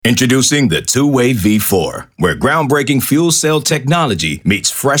Introducing the Two-Way V4, where groundbreaking fuel cell technology meets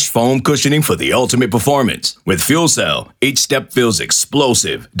fresh foam cushioning for the ultimate performance. With fuel cell, each step feels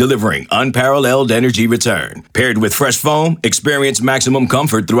explosive, delivering unparalleled energy return. Paired with fresh foam, experience maximum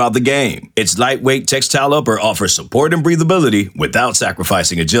comfort throughout the game. Its lightweight textile upper offers support and breathability without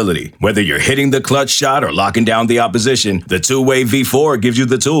sacrificing agility. Whether you're hitting the clutch shot or locking down the opposition, the Two-Way V4 gives you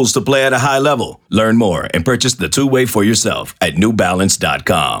the tools to play at a high level. Learn more and purchase the Two-Way for yourself at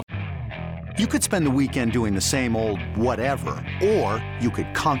newbalance.com. You could spend the weekend doing the same old whatever, or you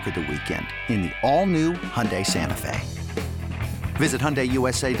could conquer the weekend in the all-new Hyundai Santa Fe. Visit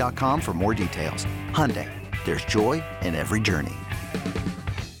HyundaiUSA.com for more details. Hyundai, there's joy in every journey.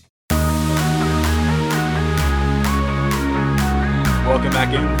 Welcome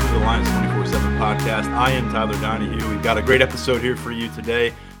back into the Lions 24/7 podcast. I am Tyler Donahue. We've got a great episode here for you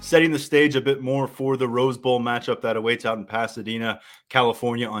today, setting the stage a bit more for the Rose Bowl matchup that awaits out in Pasadena,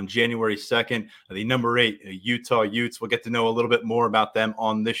 California on January 2nd. The number 8 Utah Utes. We'll get to know a little bit more about them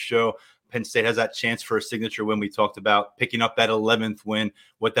on this show. Penn State has that chance for a signature win. We talked about picking up that 11th win,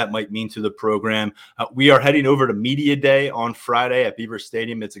 what that might mean to the program. We are heading over to Media Day on Friday at Beaver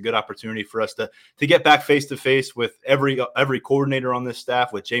Stadium. It's a good opportunity for us to get back face-to-face with every coordinator on this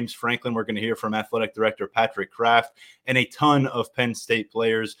staff. With James Franklin, we're going to hear from Athletic Director Patrick Kraft and a ton of Penn State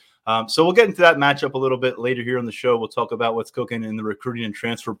players. So we'll get into that matchup a little bit later here on the show. We'll talk about what's cooking in the recruiting and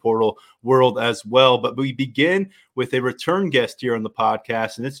transfer portal world as well. But we begin with a return guest here on the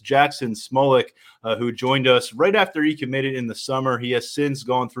podcast, and it's Jackson Smolik, who joined us right after he committed in the summer. He has since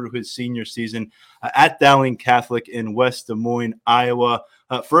gone through his senior season at Dowling Catholic in West Des Moines, Iowa.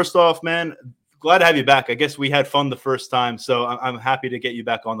 First off, man, glad to have you back. I guess we had fun the first time, so I'm happy to get you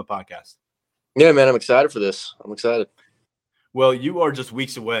back on the podcast. Yeah, man, I'm excited for this. I'm excited. Well, you are just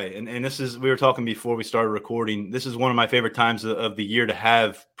weeks away, and this is, we were talking before we started recording, this is one of my favorite times of the year to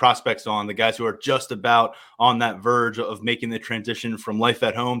have prospects on, the guys who are just about on that verge of making the transition from life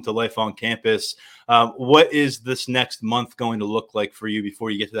at home to life on campus. What is this next month going to look like for you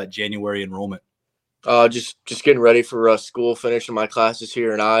before you get to that January enrollment? Just getting ready for school, finishing my classes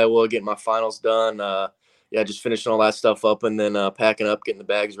here in Iowa, getting my finals done. Just finishing all that stuff up and then packing up, getting the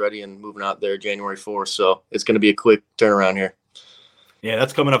bags ready and moving out there January 4th. So it's going to be a quick turnaround here. Yeah,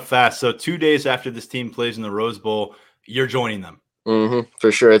 that's coming up fast. So 2 days after this team plays in the Rose Bowl, you're joining them.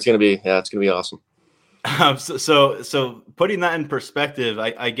 For sure. It's going to be awesome. So putting that in perspective,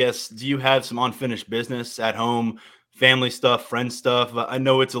 I guess, do you have some unfinished business at home, family stuff, friend stuff? I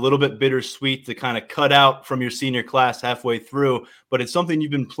know it's a little bit bittersweet to kind of cut out from your senior class halfway through, but it's something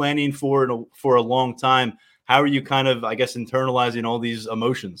you've been planning for a long time. How are you kind of, I guess, internalizing all these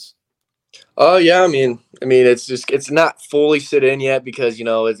emotions? I mean, it's not fully sit in yet because,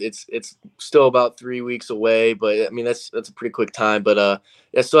 it's still about 3 weeks away, but I mean, that's a pretty quick time, but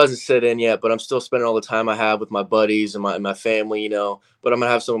it still hasn't sit in yet, but I'm still spending all the time I have with my buddies and my family, but I'm going to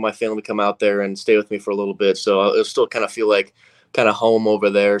have some of my family come out there and stay with me for a little bit. So it'll still kind of feel like kind of home over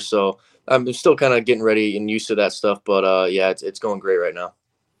there. So I'm still kind of getting ready and used to that stuff, but it's going great right now.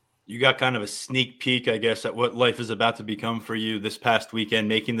 You got kind of a sneak peek, I guess, at what life is about to become for you this past weekend,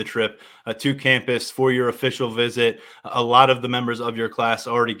 making the trip to campus for your official visit. A lot of the members of your class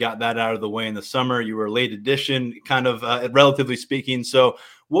already got that out of the way in the summer. You were a late addition, kind of relatively speaking. So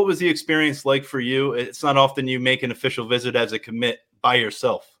what was the experience like for you? It's not often you make an official visit as a commit by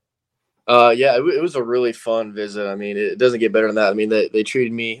yourself. It was a really fun visit. I mean, it doesn't get better than that. I mean, they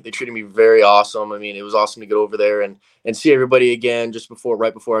treated me very awesome. I mean, it was awesome to get over there and see everybody again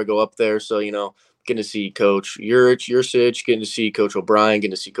right before I go up there. So, getting to see Coach Yursich, getting to see Coach O'Brien,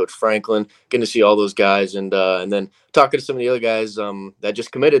 getting to see Coach Franklin, getting to see all those guys, and then talking to some of the other guys that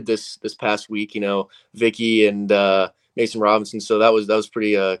just committed this past week. Vicky and Mason Robinson. So that was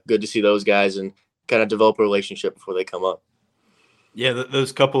pretty good to see those guys and kind of develop a relationship before they come up. Yeah,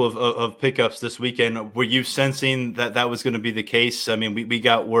 those couple of pickups this weekend, were you sensing that was going to be the case? I mean, we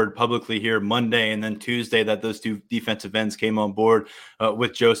got word publicly here Monday and then Tuesday that those two defensive ends came on board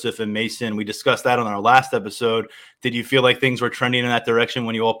with Joseph and Mason. We discussed that on our last episode. Did you feel like things were trending in that direction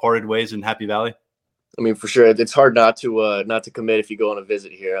when you all parted ways in Happy Valley? I mean, for sure, it's hard not to commit if you go on a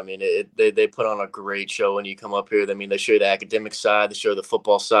visit here. I mean, they put on a great show when you come up here. I mean, they show you the academic side, they show you the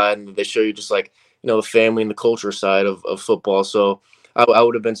football side, and they show you just like the family and the culture side of football. So I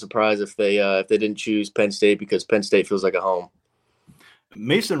would have been surprised if they didn't choose Penn State because Penn State feels like a home.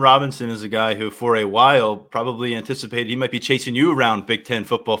 Mason Robinson is a guy who, for a while, probably anticipated he might be chasing you around Big Ten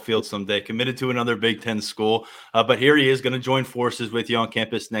football field someday, committed to another Big Ten school. But here he is going to join forces with you on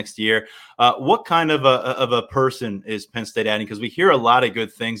campus next year. What kind of a person is Penn State adding? Because we hear a lot of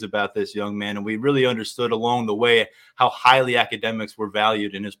good things about this young man, and we really understood along the way how highly academics were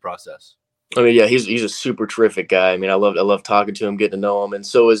valued in his process. I mean, yeah, he's a super terrific guy. I mean, I love talking to him, getting to know him, and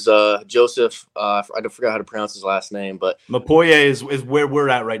so is Joseph. I forgot how to pronounce his last name, but Mapoye is where we're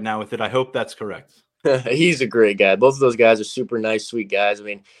at right now with it. I hope that's correct. he's a great guy. Both of those guys are super nice, sweet guys. I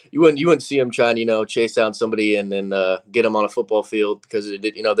mean, you wouldn't see him trying to chase down somebody and then get them on a football field because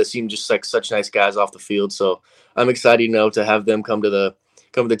they seem just like such nice guys off the field. So I'm excited to have them come to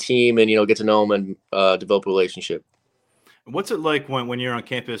the team and get to know them and develop a relationship. What's it like when you're on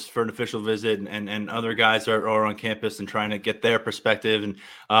campus for an official visit and other guys are on campus and trying to get their perspective? And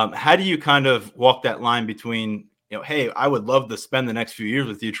how do you kind of walk that line between, hey, I would love to spend the next few years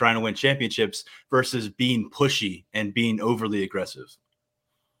with you trying to win championships versus being pushy and being overly aggressive?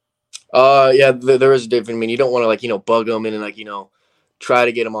 Yeah, there is a difference. I mean, you don't want to bug them and try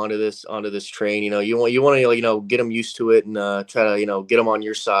to get them onto this train. You want to get them used to it and try to get them on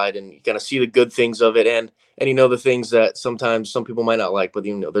your side and kind of see the good things of it and the things that sometimes some people might not like, but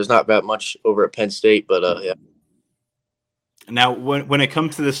there's not that much over at Penn State, but yeah. Now, when it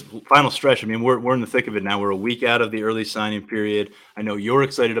comes to this final stretch, I mean, we're in the thick of it now. We're a week out of the early signing period. I know you're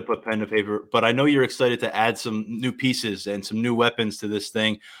excited to put pen to paper, but I know you're excited to add some new pieces and some new weapons to this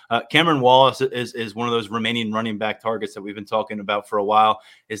thing. Cameron Wallace is one of those remaining running back targets that we've been talking about for a while.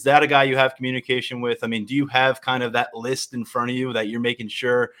 Is that a guy you have communication with? I mean, do you have kind of that list in front of you that you're making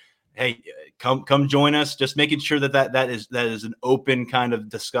sure, hey, come join us? Just making sure that is an open kind of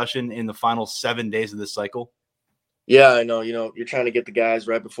discussion in the final 7 days of this cycle. Yeah, I know. You're trying to get the guys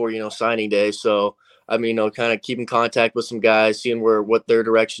right before signing day. So I mean, kind of keep in contact with some guys, seeing what their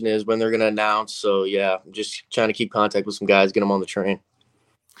direction is, when they're going to announce. So yeah, I'm just trying to keep contact with some guys, get them on the train.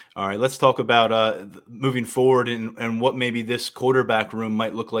 All right, let's talk about moving forward and what maybe this quarterback room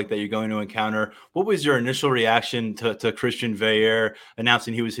might look like that you're going to encounter. What was your initial reaction to Christian Veilleux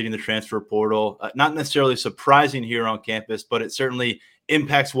announcing he was hitting the transfer portal? Not necessarily surprising here on campus, but it certainly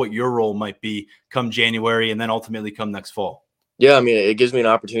impacts what your role might be come January and then ultimately come next fall. Yeah, I mean, it gives me an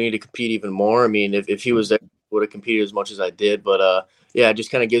opportunity to compete even more. I mean, if he was there, I would have competed as much as I did. But yeah, it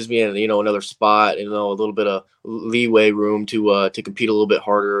just kind of gives me another spot and a little bit of leeway room to compete a little bit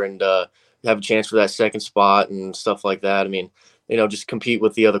harder and have a chance for that second spot and stuff like that. I mean, just compete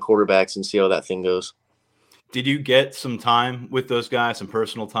with the other quarterbacks and see how that thing goes. Did you get some time with those guys, some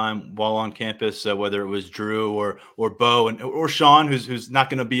personal time while on campus, whether it was Drew or Bo or Sean, who's not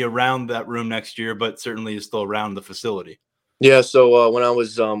going to be around that room next year, but certainly is still around the facility? Yeah, so when I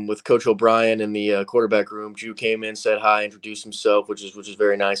was with Coach O'Brien in the quarterback room, Drew came in, said hi, introduced himself, which is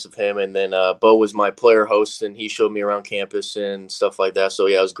very nice of him. And then Bo was my player host, and he showed me around campus and stuff like that. So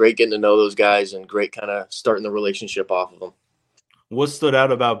yeah, it was great getting to know those guys and great kind of starting the relationship off of them. What stood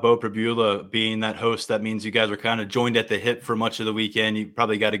out about Bo Pribula being that host? That means you guys were kind of joined at the hip for much of the weekend. You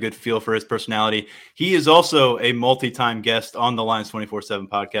probably got a good feel for his personality. He is also a multi-time guest on the Lions 24/7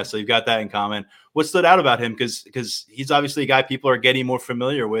 podcast, so you've got that in common. What stood out about him? Because he's obviously a guy people are getting more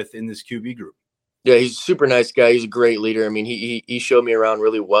familiar with in this QB group. Yeah, he's a super nice guy. He's a great leader. I mean, he showed me around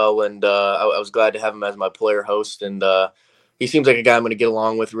really well, and I was glad to have him as my player host. And he seems like a guy I'm going to get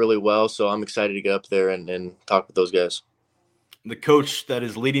along with really well, so I'm excited to get up there and talk with those guys. The coach that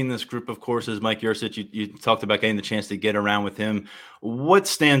is leading this group, of course, is Mike Yurcich. You talked about getting the chance to get around with him. What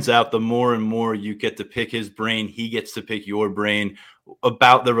stands out the more and more you get to pick his brain, he gets to pick your brain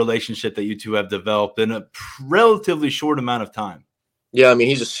about the relationship that you two have developed in a relatively short amount of time? Yeah, I mean,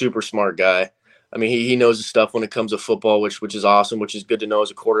 he's a super smart guy. I mean, he knows the stuff when it comes to football, which is awesome, which is good to know as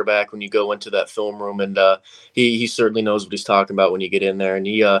a quarterback when you go into that film room. And he certainly knows what he's talking about when you get in there. And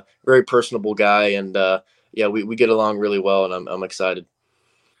he very personable guy, and yeah, we get along really well, and I'm excited.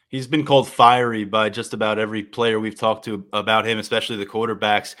 He's been called fiery by just about every player we've talked to about him, especially the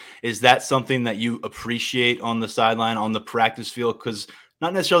quarterbacks. Is that something that you appreciate on the sideline, on the practice field? Because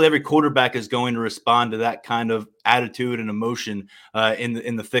not necessarily every quarterback is going to respond to that kind of attitude and emotion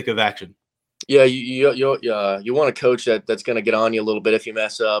in the thick of action. Yeah, you want a coach that's going to get on you a little bit if you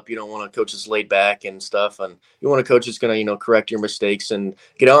mess up. You don't want a coach that's laid back and stuff, and you want a coach that's going to correct your mistakes and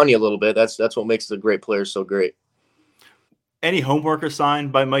get on you a little bit. That's what makes the great players so great. Any homework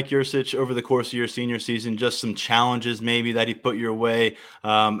assigned by Mike Yurcich over the course of your senior season? Just some challenges maybe that he put your way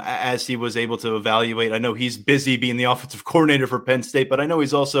as he was able to evaluate. I know he's busy being the offensive coordinator for Penn State, but I know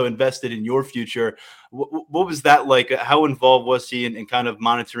he's also invested in your future. What was that like? How involved was he in kind of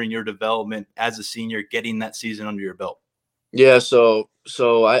monitoring your development as a senior, getting that season under your belt? Yeah, so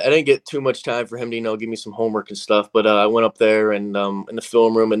I didn't get too much time for him to give me some homework and stuff, but I went up there and in the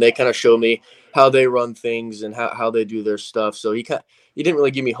film room, and they kind of showed me how they run things and how they do their stuff. So he didn't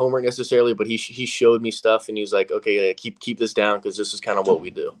really give me homework necessarily, but he showed me stuff, and he was like, okay, yeah, keep this down because this is kind of what we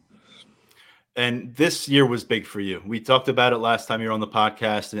do. And this year was big for you. We talked about it last time you were on the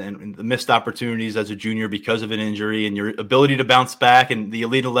podcast, and the missed opportunities as a junior because of an injury and your ability to bounce back and the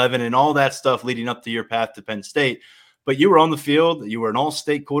Elite 11 and all that stuff leading up to your path to Penn State. But you were on the field. You were an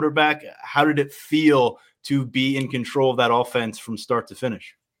all-state quarterback. How did it feel to be in control of that offense from start to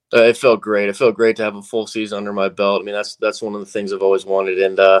finish? It felt great. It felt great to have a full season under my belt. I mean, that's one of the things I've always wanted,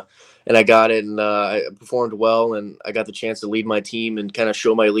 and I got it, and I performed well, and I got the chance to lead my team and kind of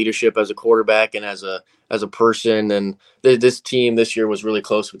show my leadership as a quarterback and as a person. And this team this year was really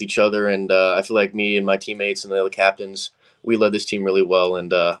close with each other, and I feel like me and my teammates and the other captains, we led this team really well,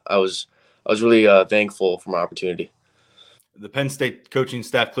 and I was really thankful for my opportunity. The Penn State coaching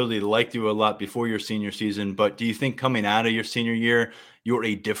staff clearly liked you a lot before your senior season, but do you think coming out of your senior year, you're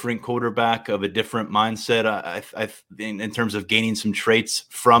a different quarterback of a different mindset in terms of gaining some traits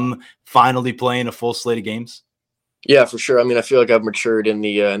from finally playing a full slate of games? Yeah, for sure. I mean, I feel like I've matured in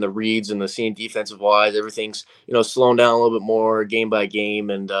the reads and the seeing defensive wise. Everything's slowing down a little bit more game by game,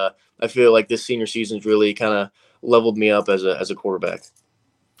 and I feel like this senior season's really kind of leveled me up as a quarterback.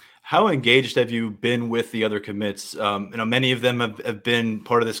 How engaged have you been with the other commits? Many of them have been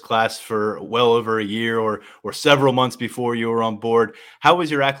part of this class for well over a year or several months before you were on board. How was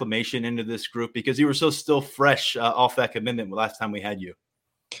your acclimation into this group? Because you were so still fresh off that commitment last time we had you.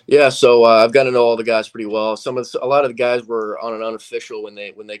 Yeah, so I've got to know all the guys pretty well. A lot of the guys were on an unofficial when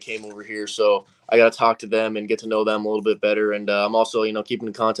they came over here, so I got to talk to them and get to know them a little bit better. And I'm also keeping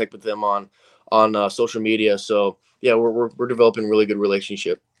in contact with them on social media. So yeah, we're developing a really good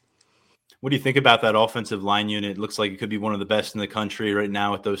relationship. What do you think about that offensive line unit? It looks like it could be one of the best in the country right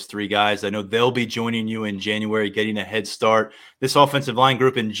now with those three guys. I know they'll be joining you in January, getting a head start. This offensive line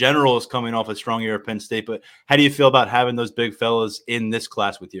group in general is coming off a strong year at Penn State, but how do you feel about having those big fellas in this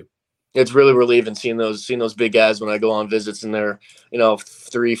class with you? It's really relieving seeing those big guys when I go on visits and they're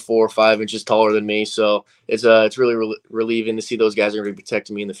 3, 4, 5 inches taller than me. So it's really relieving to see those guys are going to be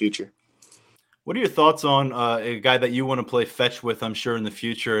protecting me in the future. What are your thoughts on a guy that you want to play fetch with, I'm sure, in the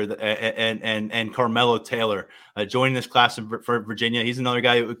future, and Carmelo Taylor joining this class for Virginia? He's another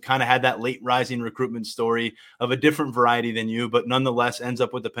guy who kind of had that late rising recruitment story of a different variety than you, but nonetheless ends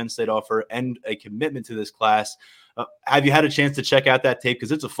up with the Penn State offer and a commitment to this class. Have you had a chance to check out that tape?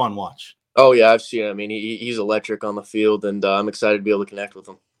 Because it's a fun watch. Oh, yeah, I've seen him. I mean, he's electric on the field, and I'm excited to be able to connect with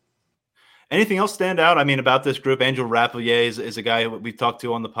him. Anything else stand out? I mean, about this group, Angel Rapelier is a guy we've talked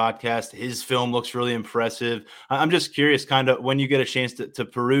to on the podcast. His film looks really impressive. I'm just curious, kind of, when you get a chance to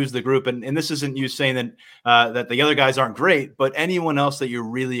peruse the group, and this isn't you saying that the other guys aren't great, but anyone else that you're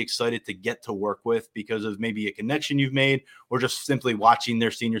really excited to get to work with because of maybe a connection you've made or just simply watching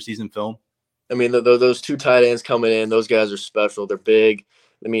their senior season film? I mean, those two tight ends coming in, those guys are special. They're big.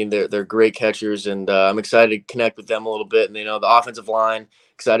 I mean, they're great catchers, and I'm excited to connect with them a little bit. And the offensive line,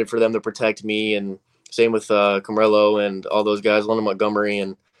 excited for them to protect me, and same with Carmelo and all those guys, London Montgomery,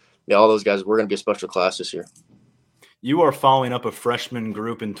 and all those guys. We're going to be a special class this year. You are following up a freshman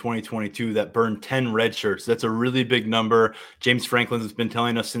group in 2022 that burned 10 red shirts. That's a really big number. James Franklin has been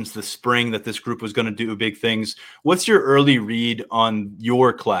telling us since the spring that this group was going to do big things. What's your early read on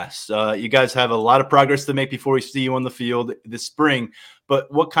your class? You guys have a lot of progress to make before we see you on the field this spring,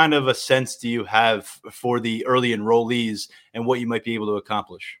 but what kind of a sense do you have for the early enrollees and what you might be able to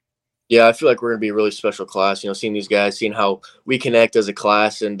accomplish? Yeah, I feel like we're going to be a really special class, seeing these guys, seeing how we connect as a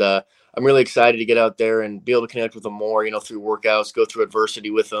class, and I'm really excited to get out there and be able to connect with them more, through workouts, go through adversity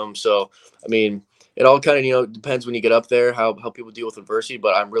with them. So, I mean, it all kind of, depends when you get up there, how people deal with adversity,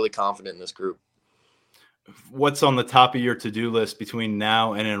 but I'm really confident in this group. What's on the top of your to-do list between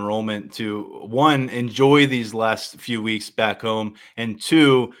now and enrollment to, one, enjoy these last few weeks back home, and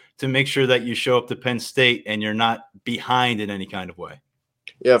two, to make sure that you show up to Penn State and you're not behind in any kind of way?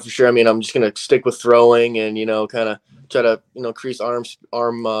 Yeah, for sure. I mean, I'm just going to stick with throwing and, kind of try to, increase arm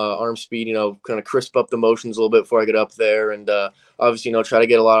speed, kind of crisp up the motions a little bit before I get up there. And obviously, try to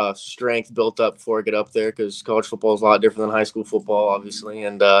get a lot of strength built up before I get up there, because college football is a lot different than high school football, obviously.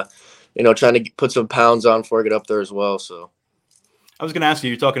 And, trying to put some pounds on before I get up there as well. So I was going to ask you,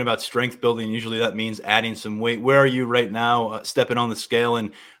 you're talking about strength building. Usually that means adding some weight. Where are you right now stepping on the scale,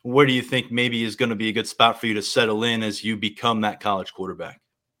 and where do you think maybe is going to be a good spot for you to settle in as you become that college quarterback?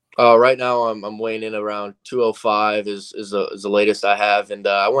 Right now I'm weighing in around 205 is the latest I have, and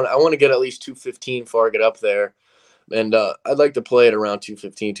I want to get at least 215 before I get up there, and I'd like to play at around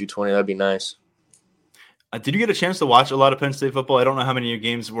 215, 220. That'd be nice. Did you get a chance to watch a lot of Penn State football? I don't know how many of your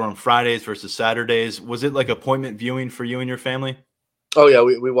games were on Fridays versus Saturdays. Was it like appointment viewing for you and your family? Oh yeah,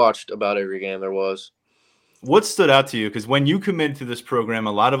 we watched about every game there was. What stood out to you? Because when you committed to this program,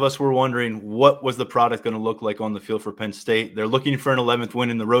 a lot of us were wondering what was the product going to look like on the field for Penn State. They're looking for an 11th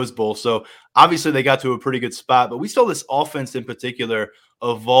win in the Rose Bowl. So obviously they got to a pretty good spot, but we saw this offense in particular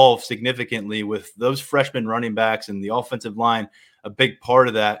evolve significantly with those freshman running backs and the offensive line, a big part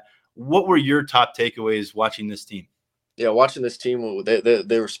of that. What were your top takeaways watching this team? Yeah, watching this team,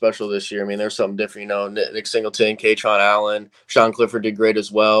 they were special this year. I mean, there's something different. Nick Singleton, Kaytron Allen, Sean Clifford did great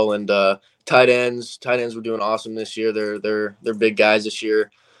as well, and tight ends were doing awesome this year. They're big guys this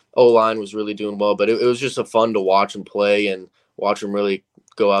year. O-line was really doing well, but it was just a fun to watch them play and watch them really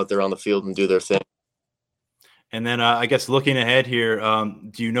go out there on the field and do their thing. And then I guess looking ahead here,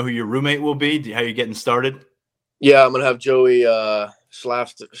 do you know who your roommate will be? How are you getting started? Yeah, I'm gonna have Joey I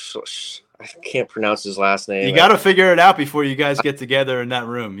can't pronounce his last name. You got to figure it out before you guys get together in that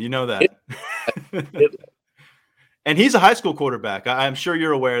room. You know that. And he's a high school quarterback. I'm sure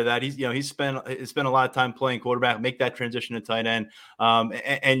you're aware of that. He's spent a lot of time playing quarterback, make that transition to tight end,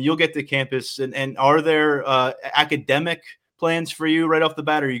 and you'll get to campus. And are there academic plans for you right off the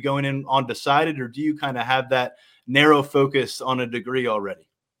bat? Are you going in undecided, or do you kind of have that narrow focus on a degree already?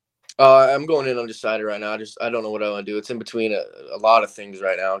 I'm going in undecided right now. I don't know what I want to do. It's in between a lot of things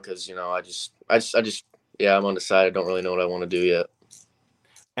right now because I'm undecided. Don't really know what I want to do yet.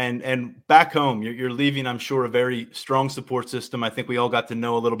 And back home, you're leaving, I'm sure, a very strong support system. I think we all got to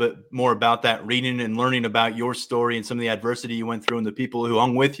know a little bit more about that, reading and learning about your story and some of the adversity you went through and the people who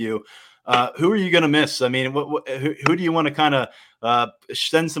hung with you. Who are you going to miss? I mean, who do you want to kind of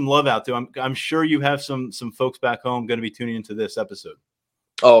send some love out to? I'm sure you have some folks back home going to be tuning into this episode.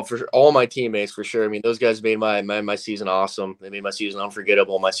 Oh, for all my teammates, for sure. I mean, those guys made my season awesome. They made my season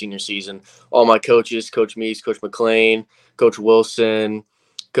unforgettable, my senior season. All my coaches, Coach Meese, Coach McLean, Coach Wilson,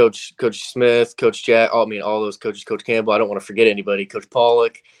 Coach Smith, Coach Jack. All those coaches, Coach Campbell. I don't want to forget anybody. Coach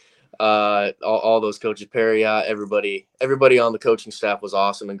Pollock, all those coaches, Perry, everybody on the coaching staff was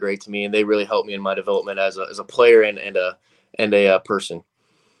awesome and great to me, and they really helped me in my development as a player and a person.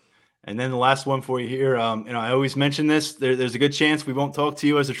 And then the last one for you here, I always mention this. There's a good chance we won't talk to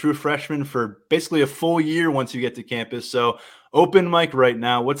you as a true freshman for basically a full year once you get to campus. So open mic right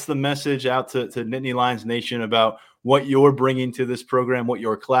now. What's the message out to Nittany Lions Nation about what you're bringing to this program, what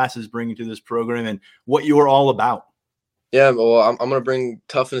your class is bringing to this program, and what you're all about? Yeah, well, I'm going to bring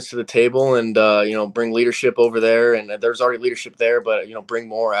toughness to the table and, bring leadership over there. And there's already leadership there, but, bring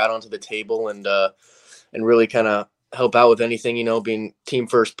more out onto the table and really kind of help out with anything, being team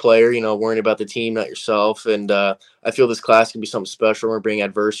first player, worrying about the team, not yourself. And I feel this class can be something special. We're going to bring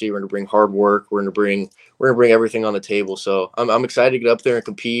adversity. We're going to bring hard work. We're going to bring everything on the table. So I'm excited to get up there and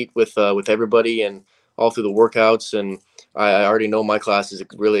compete with everybody and all through the workouts. And I already know my class is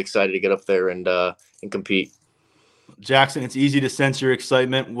really excited to get up there and compete. Jackson, it's easy to sense your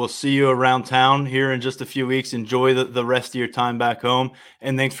excitement. We'll see you around town here in just a few weeks. Enjoy the rest of your time back home.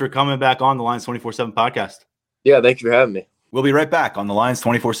 And thanks for coming back on the Lions 24/7 podcast. Yeah, thank you for having me. We'll be right back on the Lions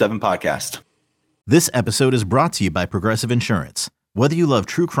 24/7 podcast. This episode is brought to you by Progressive Insurance. Whether you love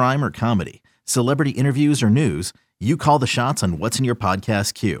true crime or comedy, celebrity interviews or news, you call the shots on what's in your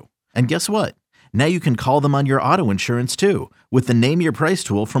podcast queue. And guess what? Now you can call them on your auto insurance too with the Name Your Price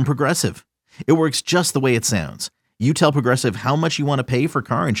tool from Progressive. It works just the way it sounds. You tell Progressive how much you want to pay for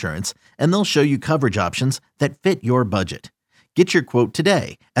car insurance, and they'll show you coverage options that fit your budget. Get your quote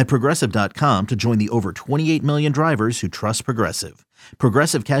today at Progressive.com to join the over 28 million drivers who trust Progressive.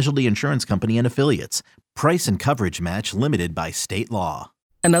 Progressive Casualty Insurance Company and Affiliates. Price and coverage match limited by state law.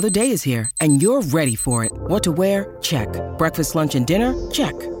 Another day is here, and you're ready for it. What to wear? Check. Breakfast, lunch, and dinner?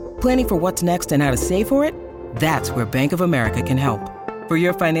 Check. Planning for what's next and how to save for it? That's where Bank of America can help. For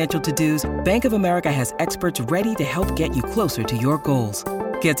your financial to-dos, Bank of America has experts ready to help get you closer to your goals.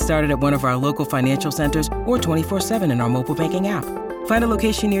 Get started at one of our local financial centers or 24/7 in our mobile banking app. Find a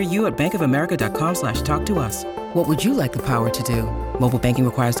location near you at bankofamerica.com/talktous. What would you like the power to do? Mobile banking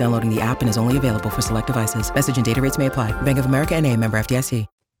requires downloading the app and is only available for select devices. Message and data rates may apply. Bank of America NA, member FDIC.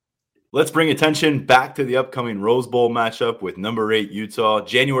 Let's bring attention back to the upcoming Rose Bowl matchup with number 8 Utah,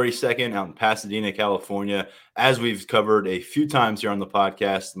 January 2nd out in Pasadena, California. As we've covered a few times here on the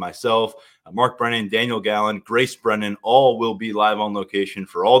podcast, myself, Mark Brennan, Daniel Gallen, Grace Brennan, all will be live on location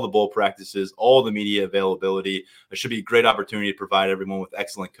for all the bowl practices, all the media availability. It should be a great opportunity to provide everyone with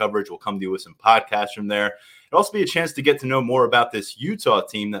excellent coverage. We'll come to you with some podcasts from there. It'll also be a chance to get to know more about this Utah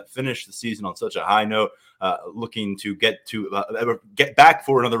team that finished the season on such a high note, looking to get back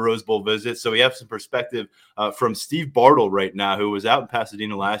for another Rose Bowl visit. So we have some perspective from Steve Bartle right now, who was out in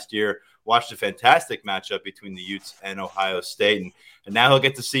Pasadena last year, watched a fantastic matchup between the Utes and Ohio State. And now he'll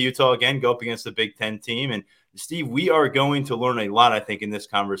get to see Utah again go up against the Big Ten team. And Steve, we are going to learn a lot, I think, in this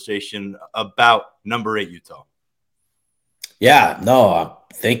conversation about number 8 Utah. Yeah, no,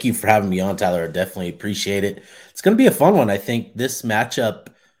 thank you for having me on, Tyler. I definitely appreciate it. It's going to be a fun one. I think this matchup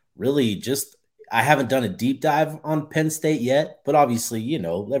really just – I haven't done a deep dive on Penn State yet, but obviously,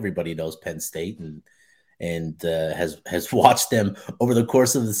 everybody knows Penn State and has watched them over the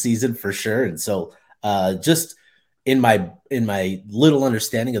course of the season for sure. And so just in my little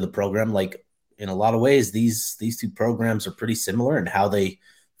understanding of the program, like in a lot of ways, these two programs are pretty similar in how they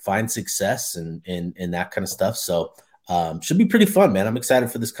find success and that kind of stuff. So should be pretty fun, man. I'm excited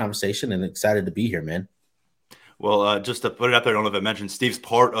for this conversation and excited to be here, man. Well, just to put it out there, I don't know if I mentioned, Steve's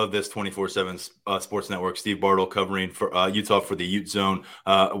part of this 24/7 Sports Network. Steve Bartle covering for Utah for the Ute Zone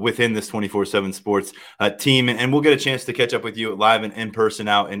within this 24/7 Sports team. And we'll get a chance to catch up with you live and in person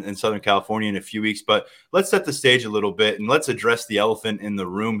out in Southern California in a few weeks. But let's set the stage a little bit and let's address the elephant in the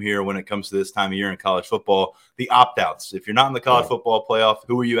room here when it comes to this time of year in college football, the opt-outs. If you're not in the college football playoff,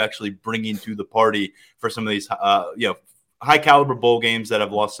 who are you actually bringing to the party for some of these high caliber bowl games that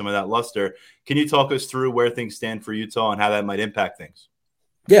have lost some of that luster? Can you talk us through where things stand for Utah and how that might impact things?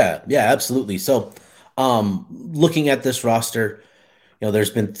 Yeah, absolutely. So looking at this roster, there's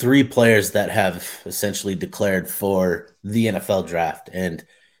been 3 players that have essentially declared for the NFL draft. And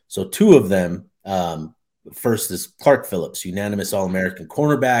so 2 of them, first is Clark Phillips, unanimous All-American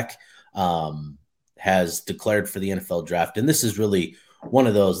cornerback, has declared for the NFL draft. And this is really one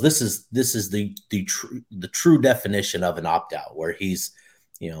of those. This is the true definition of an opt-out, where he's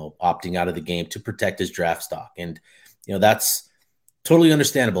opting out of the game to protect his draft stock. And that's totally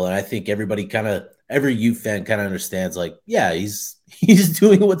understandable. And I think every Ute fan kind of understands, like, yeah, he's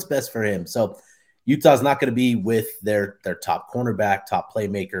doing what's best for him. So Utah's not going to be with their top cornerback, top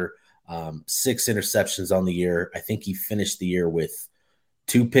playmaker, 6 interceptions on the year. I think he finished the year with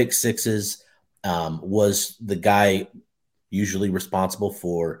 2 pick sixes, was the guy usually responsible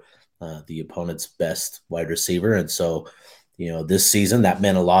for the opponent's best wide receiver. And so, this season that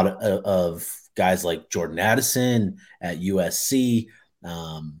meant a lot of guys like Jordan Addison at USC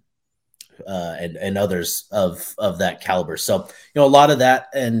and others of that caliber. So, a lot of that.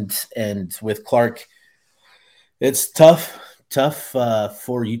 And with Clark, it's tough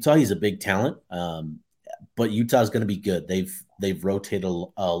for Utah. He's a big talent, but Utah's going to be good. They've rotated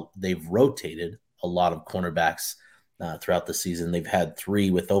a lot of cornerbacks throughout the season. They've had 3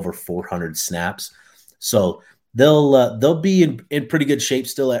 with over 400 snaps. So they'll be in pretty good shape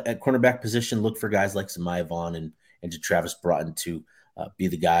still at cornerback position. Look for guys like Zamaya Vaughn and Travis Broughton to be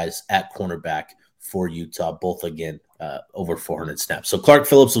the guys at cornerback for Utah, both again over 400 snaps. So Clark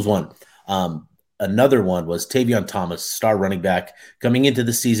Phillips was one. Another one was Tavion Thomas, star running back coming into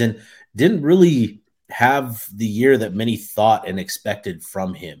the season. Didn't really have the year that many thought and expected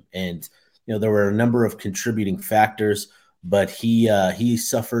from him. And there were a number of contributing factors, but he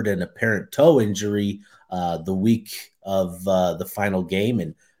suffered an apparent toe injury the week of the final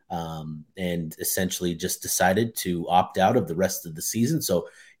game, and essentially just decided to opt out of the rest of the season. So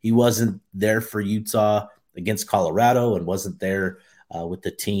he wasn't there for Utah against Colorado and wasn't there with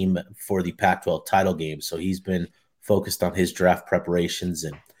the team for the Pac-12 title game. So he's been focused on his draft preparations,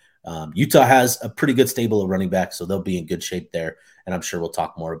 and Utah has a pretty good stable of running backs, so they'll be in good shape there. And I'm sure we'll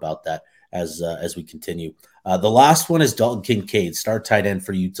talk more about that as we continue. The last one is Dalton Kincaid, star tight end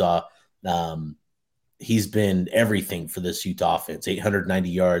for Utah. He's been everything for this Utah offense. 890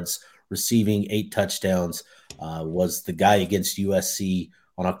 yards, receiving 8 touchdowns, was the guy against USC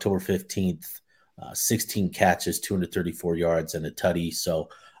on October 15th, 16 catches, 234 yards, and a tutty. So,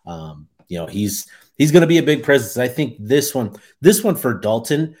 he's going to be a big presence. I think this one for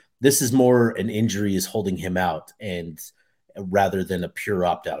Dalton, this is more an injury is holding him out, and rather than a pure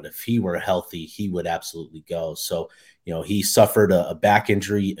opt-out. If he were healthy, he would absolutely go. So, he suffered a back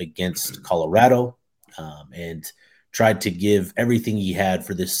injury against Colorado, and tried to give everything he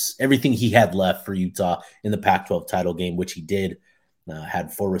had left for Utah in the Pac-12 title game, which he did.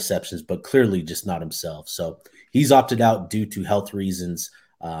 Had 4 receptions, but clearly just not himself. So he's opted out due to health reasons.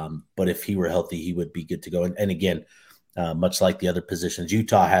 But if he were healthy, he would be good to go. And again, much like the other positions,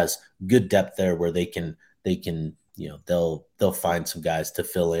 Utah has good depth there where they can they'll find some guys to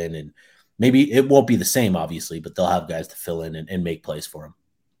fill in, and maybe it won't be the same, obviously, but they'll have guys to fill in and make plays for them.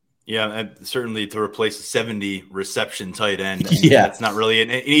 Yeah, and certainly to replace a 70 reception tight end. Yeah, that's not really an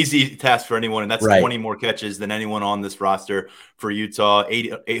easy task for anyone. And that's right. 20 more catches than anyone on this roster for Utah.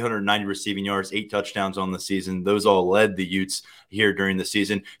 890 receiving yards, 8 touchdowns on the season. Those all led the Utes here during the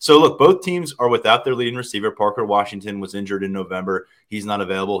season. So look, both teams are without their leading receiver. Parker Washington was injured in November. He's not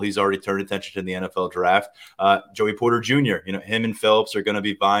available. He's already turned attention to the NFL draft. Joey Porter Jr., him and Phillips are going to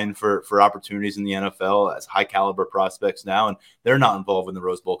be vying for opportunities in the NFL as high caliber prospects now, and they're not involved in the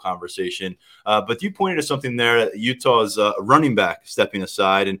Rose Bowl conversation. But you pointed to something there, Utah's running back stepping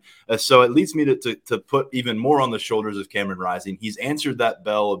aside. And so it leads me to put even more on the shoulders of Cameron Rising. He's answered that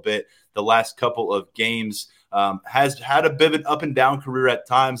bell a bit the last couple of games. Has had a bit of an up and down career at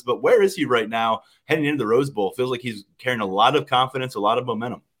times, but where is he right now heading into the Rose Bowl? Feels like he's carrying a lot of confidence, a lot of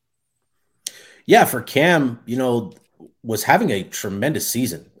momentum. Yeah, for Cam, was having a tremendous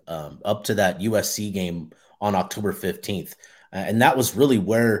season up to that USC game on October 15th. And that was really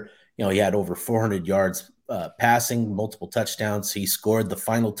where, he had over 400 yards passing, multiple touchdowns. He scored the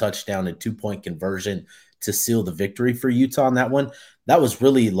final touchdown and 2-point conversion to seal the victory for Utah on that one. That was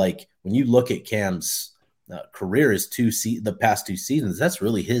really like, when you look at Cam's career is the past 2 seasons, that's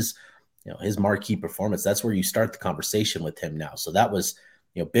really his marquee performance. That's where you start the conversation with him now. So that was,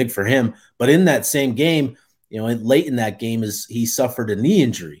 big for him. But in that same game, late in that game he suffered a knee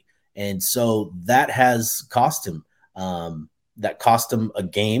injury. And so that has cost him, a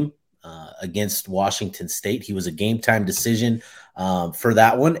game against Washington State. He was a game time decision for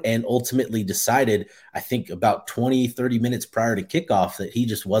that one, and ultimately decided, I think about 20-30 minutes prior to kickoff, that he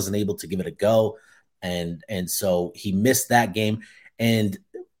just wasn't able to give it a go. And so he missed that game. And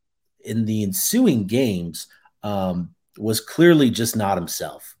in the ensuing games, was clearly just not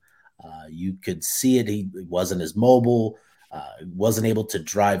himself. You could see it. He wasn't as mobile, wasn't able to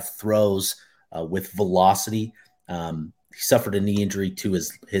drive throws with velocity. He suffered a knee injury to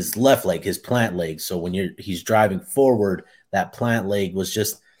his left leg, his plant leg. So when he's driving forward, that plant leg was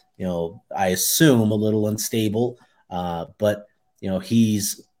just, I assume a little unstable. But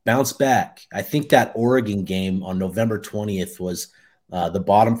he's bounced back. I think that Oregon game on November 20th was the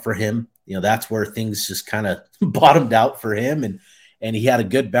bottom for him. That's where things just kind of bottomed out for him. And he had a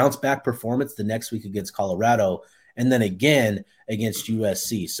good bounce back performance the next week against Colorado, and then again against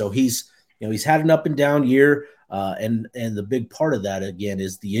USC. So he's had an up and down year. And the big part of that, again,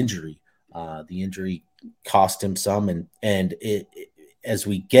 is the injury. The injury cost him some. And as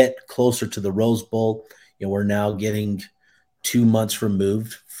we get closer to the Rose Bowl, we're now getting 2 months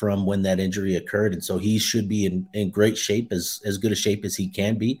removed from when that injury occurred. And so he should be in great shape, as good a shape as he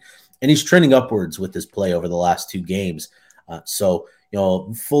can be. And he's trending upwards with his play over the last 2 games. So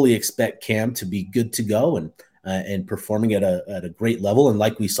fully expect Cam to be good to go and performing at a great level. And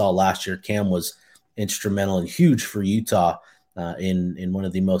like we saw last year, Cam was instrumental and huge for Utah in one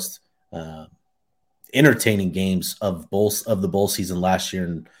of the most entertaining games of the bowl season last year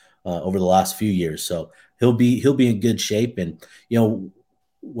and over the last few years. So he'll be in good shape. And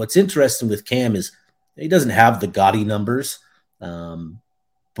what's interesting with Cam is he doesn't have the gaudy numbers,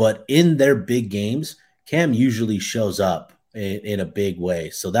 but in their big games, Cam usually shows up in a big way.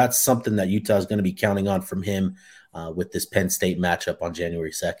 So that's something that Utah is going to be counting on from him with this Penn State matchup on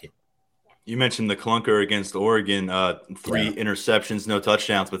January 2nd. You mentioned the clunker against Oregon, 3 interceptions, no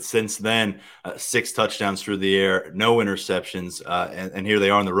touchdowns. But since then, 6 touchdowns through the air, no interceptions. And here they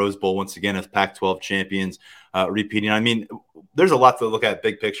are in the Rose Bowl once again as Pac-12 champions, repeating. I mean, there's a lot to look at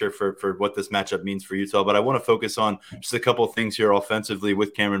big picture for what this matchup means for Utah. But I want to focus on just a couple of things here offensively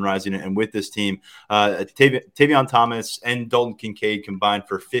with Cameron Rising and with this team. Tavion Thomas and Dalton Kincaid combined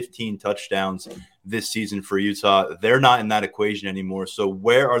for 15 touchdowns this season for Utah. They're not in that equation anymore. So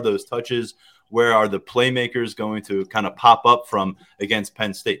where are those touches? Where are the playmakers going to kind of pop up from against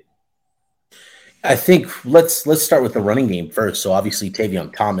Penn State? I think let's start with the running game first. So obviously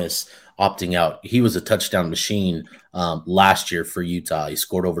Tavion Thomas opting out. He was a touchdown machine last year for Utah. He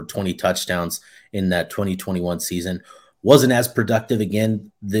scored over 20 touchdowns in that 2021 season. Wasn't as productive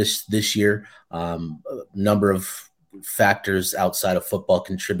again this year. Number of factors outside of football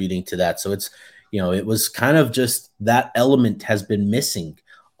contributing to that. So it's, it was kind of just that element has been missing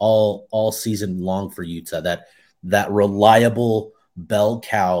all season long for Utah. That reliable bell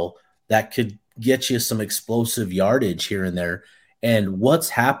cow that could get you some explosive yardage here and there. And what's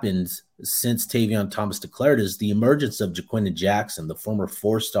happened since Tavion Thomas declared is the emergence of Jaquindon Jackson, the former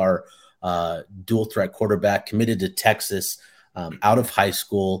 4-star dual threat quarterback committed to Texas out of high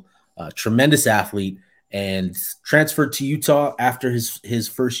school, tremendous athlete, and transferred to Utah after his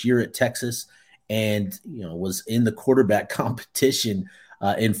first year at Texas. And was in the quarterback competition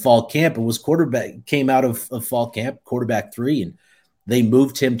in fall camp and came out of fall camp, quarterback 3, and they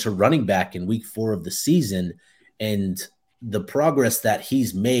moved him to running back in week 4 of the season. And the progress that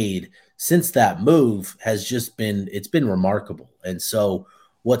he's made since that move has just been remarkable. And so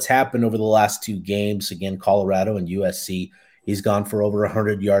what's happened over the last 2 games, again, Colorado and USC, He's gone for over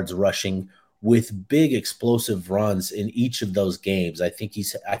 100 yards rushing with big explosive runs in each of those games. I think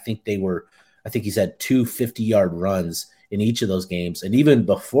he's had 2 50-yard runs in each of those games. And even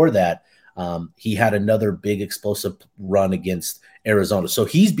before that, he had another big explosive run against Arizona. So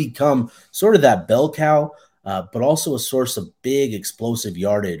he's become sort of that bell cow, but also a source of big explosive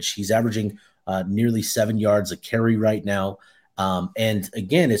yardage. He's averaging nearly 7 yards a carry right now. And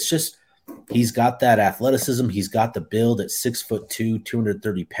again, it's just, he's got that athleticism. He's got the build at 6'2",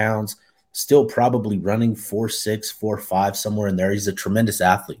 230 pounds, still probably running 4.6, 4.5, somewhere in there. He's a tremendous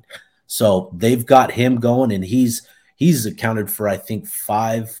athlete. So they've got him going, and he's accounted for, I think,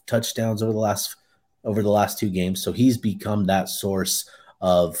 5 touchdowns over the last 2 games. So he's become that source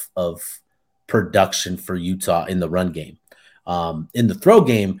of production for Utah in the run game. In the throw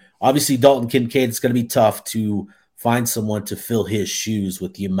game, obviously Dalton Kincaid, it's going to be tough to find someone to fill his shoes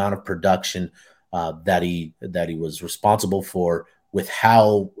with the amount of production that he was responsible for, with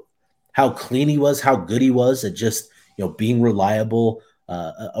how clean he was, how good he was at just being reliable,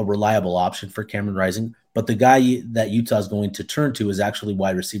 a reliable option for Cameron Rising. But the guy that Utah is going to turn to is actually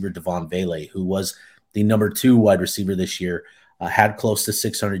wide receiver Devon Vele, who was the number 2 wide receiver this year, had close to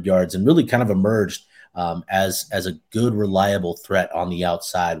 600 yards, and really kind of emerged as a good, reliable threat on the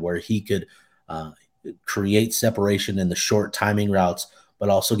outside, where he could create separation in the short timing routes, but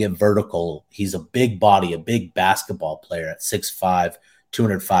also get vertical. He's a big body, a big basketball player at 6'5",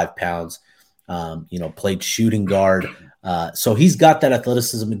 205 pounds, played shooting guard. So he's got that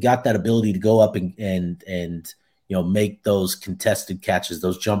athleticism and got that ability to go up and make those contested catches,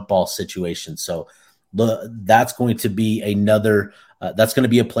 those jump ball situations. So that's going to be that's going to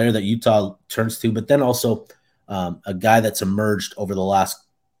be a player that Utah turns to. But then also a guy that's emerged over the last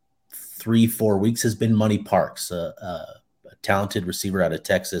 3-4 weeks has been Money Parks, a talented receiver out of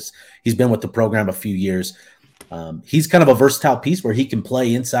Texas. He's been with the program a few years. He's kind of a versatile piece where he can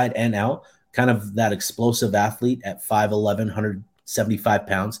play inside and out, kind of that explosive athlete at 5'11", 175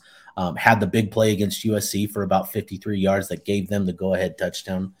 pounds. Had the big play against USC for about 53 yards that gave them the go-ahead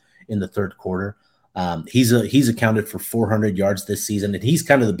touchdown in the third quarter. He's accounted for 400 yards this season, and he's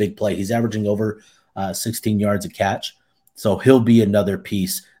kind of the big play. He's averaging over 16 yards a catch. So he'll be another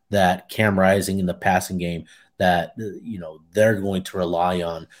piece that Cam Rising in the passing game that they're going to rely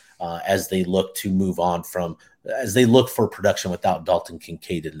on as they look to move on as they look for production without Dalton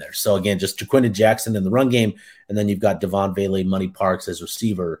Kincaid in there. So again, just Jaquindon Jackson in the run game, and then you've got Devon Vele, Money Parks as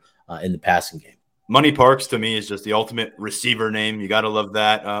receiver in the passing game. Money Parks, to me, is just the ultimate receiver name. You got to love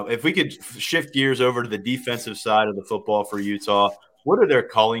that. If we could shift gears over to the defensive side of the football for Utah, what are their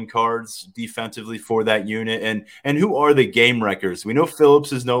calling cards defensively for that unit? And who are the game wreckers? We know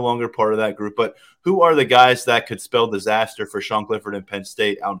Phillips is no longer part of that group, but who are the guys that could spell disaster for Sean Clifford and Penn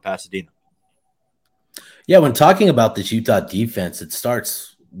State out in Pasadena? Yeah, when talking about this Utah defense, it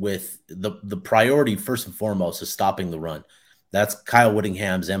starts with the priority first and foremost is stopping the run. That's Kyle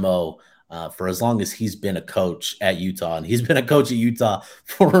Whittingham's MO for as long as he's been a coach at Utah, and he's been a coach at Utah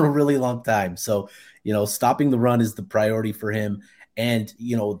for a really long time. So, stopping the run is the priority for him. And,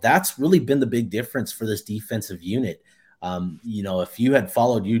 that's really been the big difference for this defensive unit. If you had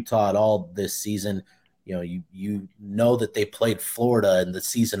followed Utah at all this season, you know that they played Florida in the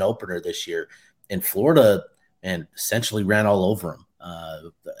season opener this year, and Florida and essentially ran all over them.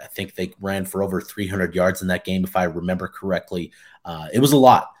 I think they ran for over 300 yards in that game, if I remember correctly. It was a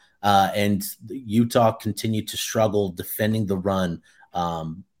lot. And Utah continued to struggle defending the run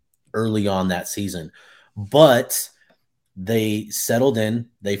early on that season. But they settled in.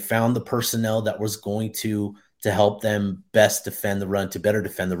 They found the personnel that was going to help them best defend the run, to better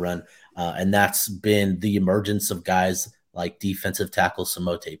defend the run. And that's been the emergence of guys like defensive tackle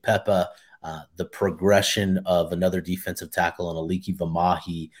Samote Pepa, the progression of another defensive tackle in Aliki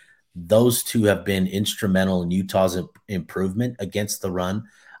Vamahi. Those two have been instrumental in Utah's improvement against the run.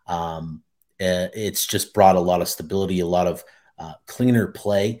 It's just brought a lot of stability, a lot of cleaner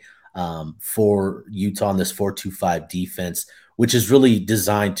play for Utah in this 4-2-5 defense, which is really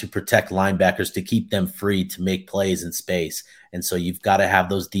designed to protect linebackers, to keep them free to make plays in space. And so you've got to have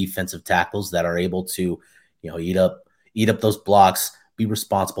those defensive tackles that are able to, eat up those blocks, be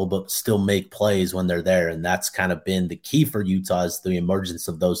responsible, but still make plays when they're there. And that's kind of been the key for Utah, is the emergence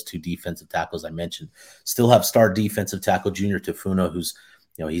of those two defensive tackles I mentioned. Still have star defensive tackle Junior Tafuna, who's,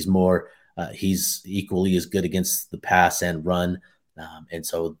 he's equally as good against the pass and run. And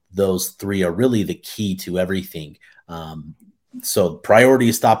so those three are really the key to everything. So priority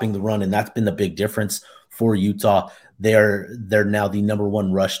is stopping the run, and that's been the big difference for Utah. They're now the number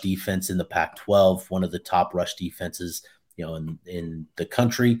 1 rush defense in the Pac-12, one of the top rush defenses, in the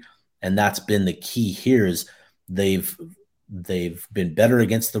country. And that's been the key here, is they've They've been better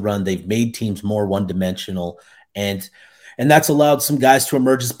against the run. They've made teams more one-dimensional, and that's allowed some guys to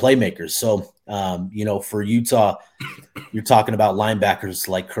emerge as playmakers. So, for Utah, you're talking about linebackers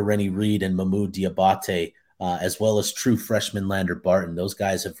like Karene Reed and Mahmoud Diabate, as well as true freshman Lander Barton. Those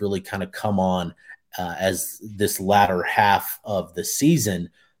guys have really kind of come on as this latter half of the season.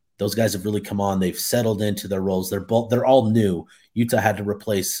 Those guys have really come on. They've settled into their roles. They're all new. Utah had to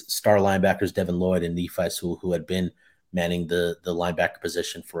replace star linebackers Devin Lloyd and Nephi Sewell, who had been manning the linebacker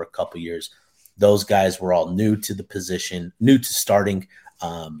position for a couple years. Those guys were all new to the position, new to starting.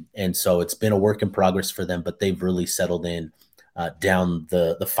 And so it's been a work in progress for them, but they've really settled in down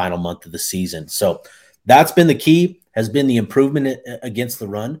the final month of the season. So that's been the key, has been the improvement against the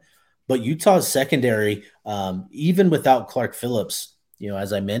run. But Utah's secondary, even without Clark Phillips,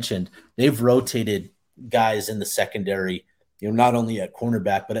 as I mentioned, they've rotated guys in the secondary, not only at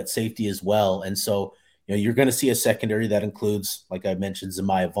cornerback, but at safety as well. And so, you're going to see a secondary that includes, like I mentioned,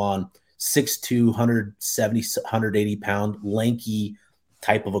 Zemiah Vaughn, 6'2", 170, 180-pound, lanky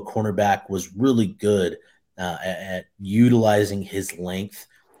type of a cornerback, was really good at utilizing his length.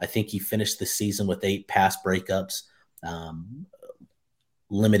 I think he finished the season with 8 pass breakups,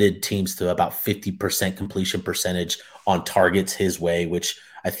 limited teams to about 50% completion percentage on targets his way, which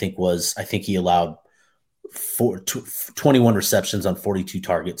I think he allowed 21 receptions on 42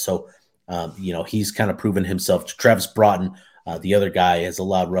 targets. So, he's kind of proven himself. Travis Broughton, the other guy, has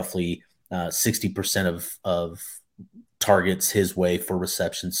allowed roughly 60% of targets his way for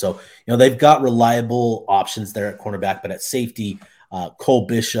reception. So, they've got reliable options there at cornerback, but at safety, Cole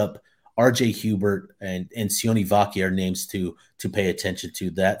Bishop, RJ Hubert, and Sione Vaki are names to pay attention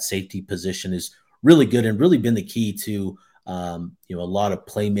to. That safety position is really good and really been the key to a lot of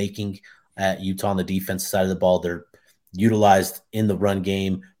playmaking at Utah on the defense side of the ball. They're utilized in the run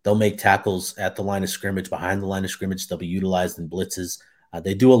game. They'll make tackles at the line of scrimmage, behind the line of scrimmage. They'll be utilized in blitzes.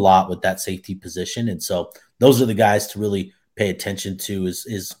 They do a lot with that safety position. And so those are the guys to really pay attention to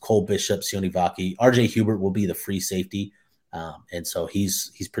is Cole Bishop, Sione Vaki. RJ Hubert will be the free safety. And so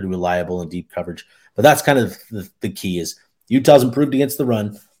he's pretty reliable in deep coverage. But that's kind of the key is Utah's improved against the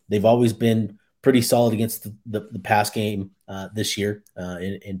run. They've always been pretty solid against the pass game this year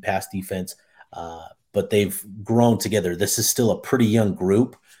in pass defense. But they've grown together. This is still a pretty young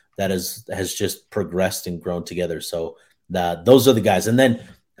group that has just progressed and grown together. So those are the guys. And then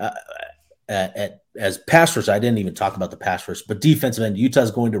as pass rush, I didn't even talk about the pass rush, but defensive end,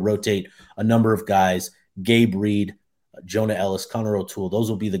 Utah's going to rotate a number of guys. Gabe Reed, Jonah Ellis, Connor O'Toole, those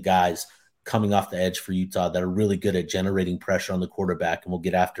will be the guys coming off the edge for Utah that are really good at generating pressure on the quarterback, and we'll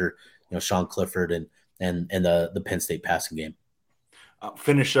get after Sean Clifford and the Penn State passing game. I'll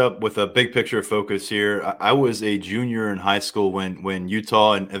finish up with a big picture focus here. I was a junior in high school when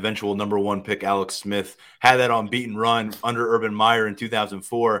Utah and eventual number 1 pick Alex Smith had that unbeaten run under Urban Meyer in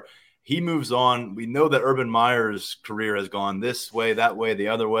 2004. He moves on. We know that Urban Meyer's career has gone this way, that way, the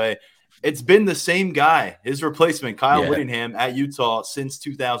other way. It's been the same guy, his replacement, Kyle Whittingham, at Utah since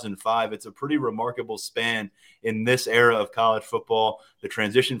 2005. It's a pretty remarkable span in this era of college football, the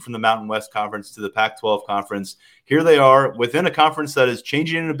transition from the Mountain West Conference to the Pac-12 Conference. Here they are within a conference that is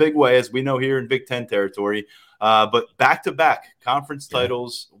changing in a big way, as we know here in Big Ten territory, but back-to-back conference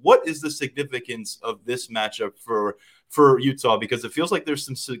titles. What is the significance of this matchup for Utah? Because it feels like there's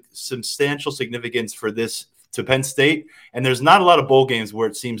some substantial significance for this to Penn State, and there's not a lot of bowl games where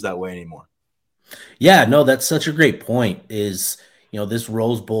it seems that way anymore. Yeah, no, that's such a great point. This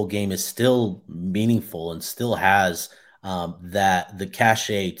Rose Bowl game is still meaningful and still has the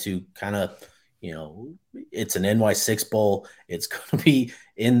cachet to kind of, it's an NY6 bowl. It's going to be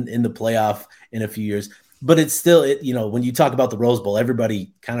in the playoff in a few years, but it's still, when you talk about the Rose Bowl,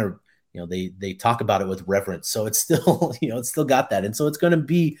 everybody kind of, they talk about it with reverence. So it's still, it's still got that. And so it's going to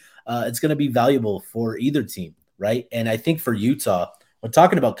be valuable for either team. Right. And I think for Utah, when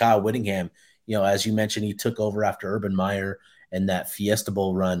talking about Kyle Whittingham, as you mentioned, he took over after Urban Meyer and that Fiesta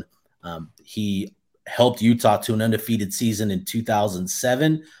Bowl run. He helped Utah to an undefeated season in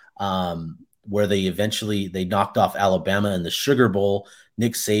 2007, where they knocked off Alabama in the Sugar Bowl.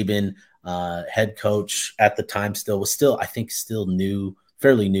 Nick Saban, head coach at the time, was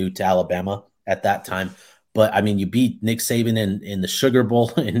fairly new to Alabama at that time. But I mean, you beat Nick Saban in the Sugar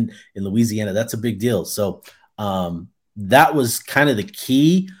Bowl in Louisiana. That's a big deal. So that was kind of the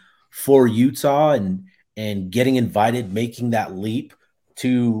key for Utah and getting invited, making that leap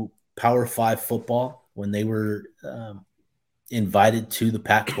to Power 5 football when they were invited to the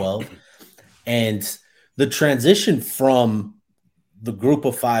Pac-12. And the transition from the Group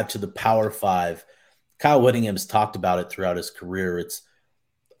of 5 to the Power 5, Kyle Whittingham's talked about it throughout his career.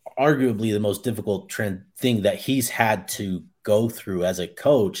 arguably the most difficult thing that he's had to go through as a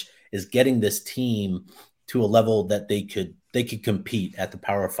coach is getting this team to a level that they could compete at the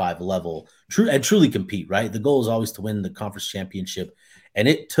Power 5 level, truly compete, right? The goal is always to win the conference championship. And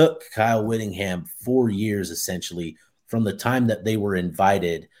it took Kyle Whittingham 4 years, essentially, from the time that they were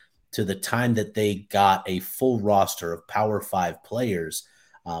invited to the time that they got a full roster of Power 5 players.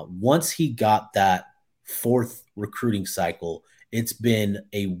 Once he got that fourth recruiting cycle, it's been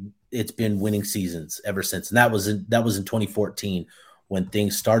winning seasons ever since. And that was in 2014 when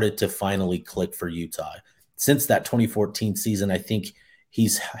things started to finally click for Utah. Since that 2014 season, I think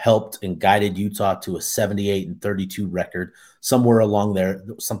he's helped and guided Utah to a 78-32 record, somewhere along there,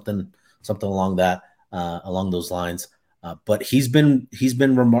 something along those lines. But he's been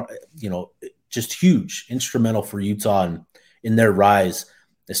just huge, instrumental for Utah in their rise,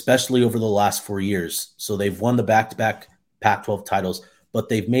 especially over the last 4 years. So they've won the back-to-back Pac-12 titles, but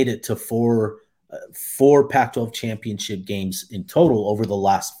they've made it to four Pac-12 championship games in total over the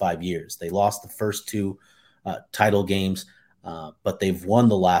last 5 years. They lost the first two title games, but they've won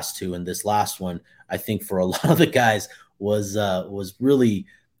the last two. And this last one, I think for a lot of the guys was really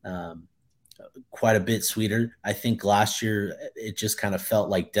quite a bit sweeter. I think last year it just kind of felt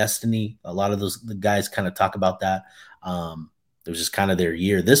like destiny. A lot of the guys kind of talk about that. It was just kind of their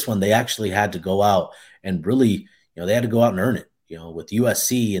year. This one, they actually had to go out and really, they had to go out and earn it. With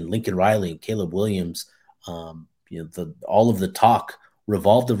USC and Lincoln Riley and Caleb Williams, all of the talk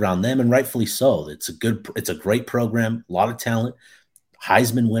revolved around them, and rightfully so. It's a great program, a lot of talent,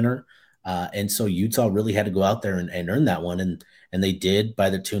 Heisman winner, and so Utah really had to go out there and earn that one, and they did by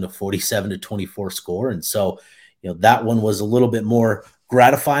the tune of 47-24 score, and so that one was a little bit more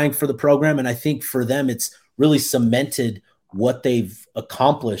gratifying for the program, and I think for them it's really cemented what they've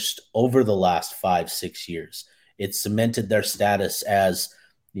accomplished over the last 5-6 years. It cemented their status as,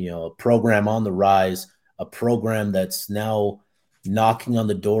 a program on the rise, a program that's now knocking on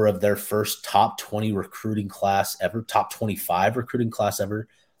the door of their first top 20 recruiting class ever, top 25 recruiting class ever.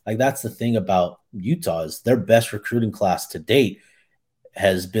 Like, that's the thing about Utah, is their best recruiting class to date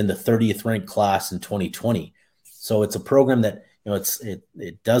has been the 30th ranked class in 2020. So it's a program that,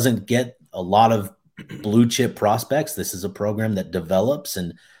 it doesn't get a lot of blue chip prospects. This is a program that develops,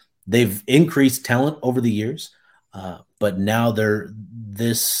 and they've increased talent over the years. But now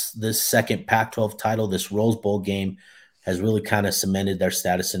this second Pac-12 title, this Rose Bowl game, has really kind of cemented their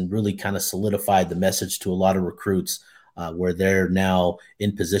status and really kind of solidified the message to a lot of recruits, where they're now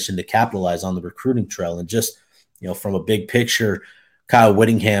in position to capitalize on the recruiting trail. And just, from a big picture, Kyle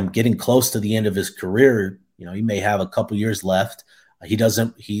Whittingham getting close to the end of his career, he may have a couple years left.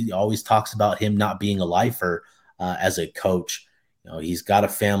 He always talks about him not being a lifer as a coach. He's got a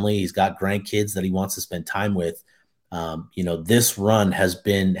family, he's got grandkids that he wants to spend time with. This run has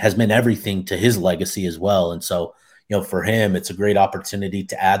been everything to his legacy as well. And so, for him, it's a great opportunity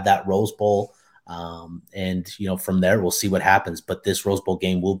to add that Rose Bowl. And from there, we'll see what happens. But this Rose Bowl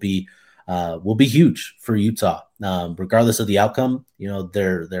game will be huge for Utah. Regardless of the outcome,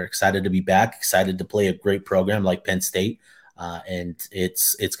 they're excited to be back, excited to play a great program like Penn State. And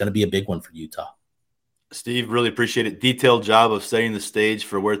it's going to be a big one for Utah. Steve, really appreciate it. Detailed job of setting the stage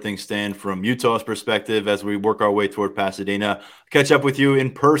for where things stand from Utah's perspective as we work our way toward Pasadena. Catch up with you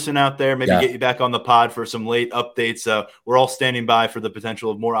in person out there, maybe get you back on the pod for some late updates. We're all standing by for the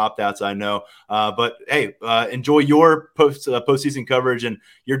potential of more opt-outs, I know. But, hey, enjoy your postseason coverage, and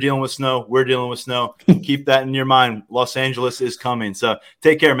you're dealing with snow. We're dealing with snow. Keep that in your mind. Los Angeles is coming. So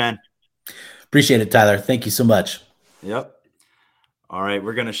take care, man. Appreciate it, Tyler. Thank you so much. Yep. All right,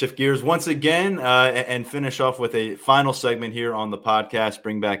 we're going to shift gears once again and finish off with a final segment here on the podcast.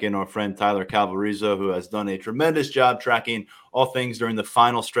 Bring back in our friend Tyler Calvarizzo, who has done a tremendous job tracking all things during the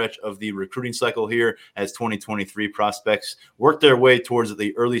final stretch of the recruiting cycle here as 2023 prospects work their way towards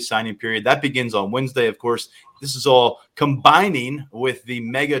the early signing period. That begins on Wednesday, of course. This is all combining with the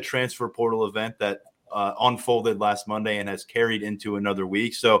mega transfer portal event that unfolded last Monday and has carried into another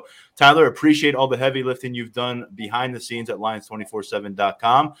week. So, Tyler, appreciate all the heavy lifting you've done behind the scenes at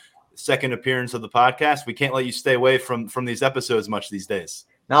Lions247.com. Second appearance of the podcast. We can't let you stay away from these episodes much these days.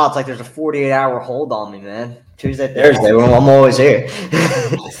 No, it's like there's a 48-hour hold on me, man. Tuesday, Thursday, I'm always here.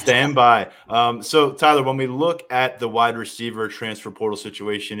 Stand by. So, Tyler, when we look at the wide receiver transfer portal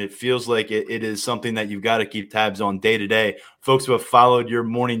situation, it feels like it is something that you've got to keep tabs on day to day. Folks who have followed your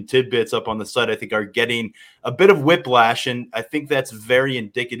morning tidbits up on the site, I think, are getting a bit of whiplash, and I think that's very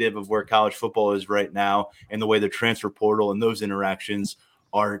indicative of where college football is right now and the way the transfer portal and those interactions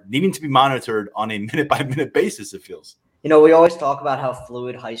are needing to be monitored on a minute-by-minute basis, it feels. We always talk about how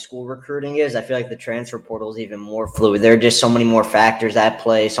fluid high school recruiting is. I feel like the transfer portal is even more fluid. There are just so many more factors at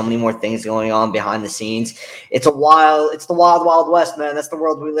play, so many more things going on behind the scenes. It's the wild, wild west, man. That's the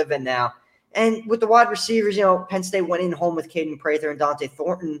world we live in now. And with the wide receivers, Penn State went in home with Caden Prather and Dante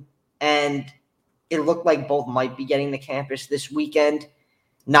Thornton, and it looked like both might be getting to campus this weekend.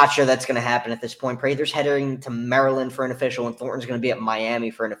 Not sure that's going to happen at this point. Prather's heading to Maryland for an official, and Thornton's going to be at Miami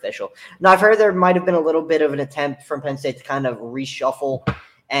for an official. Now, I've heard there might have been a little bit of an attempt from Penn State to kind of reshuffle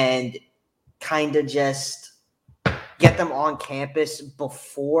and kind of just get them on campus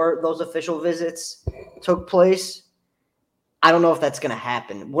before those official visits took place. I don't know if that's going to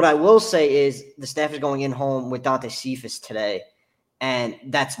happen. What I will say is the staff is going in home with Dante Cephas today, and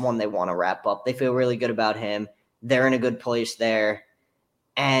that's one they want to wrap up. They feel really good about him. They're in a good place there.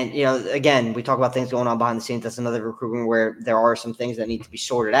 And, again, we talk about things going on behind the scenes. That's another recruitment where there are some things that need to be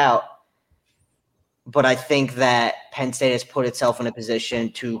sorted out. But I think that Penn State has put itself in a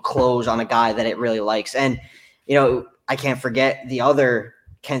position to close on a guy that it really likes. And, I can't forget the other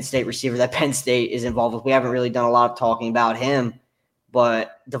Kent State receiver that Penn State is involved with. We haven't really done a lot of talking about him,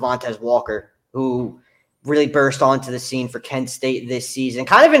 but Devontae Walker, who really burst onto the scene for Kent State this season,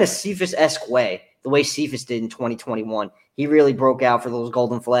 kind of in a Cephas-esque way, the way Cephas did in 2021. He really broke out for those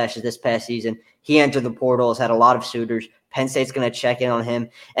golden flashes this past season. He entered the portal, has had a lot of suitors. Penn State's going to check in on him.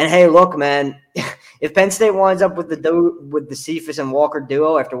 And, hey, look, man, if Penn State winds up with the Cephas and Walker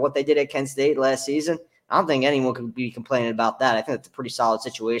duo after what they did at Kent State last season, I don't think anyone could be complaining about that. I think that's a pretty solid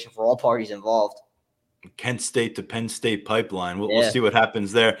situation for all parties involved. Kent State to Penn State pipeline. We'll see what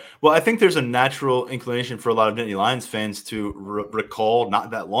happens there. Well, I think there's a natural inclination for a lot of Nittany Lions fans to recall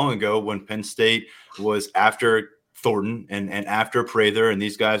not that long ago when Penn State was after Thornton and after Prather, and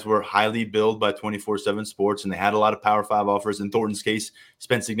these guys were highly billed by 24/7 Sports, and they had a lot of Power 5 offers. In Thornton's case,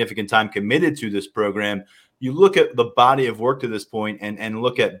 spent significant time committed to this program. You look at the body of work to this point and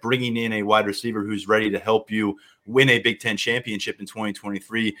look at bringing in a wide receiver who's ready to help you win a Big Ten championship in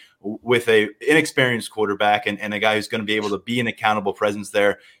 2023 with a inexperienced quarterback and a guy who's going to be able to be an accountable presence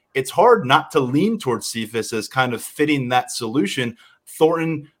there. It's hard not to lean towards Cephas as kind of fitting that solution.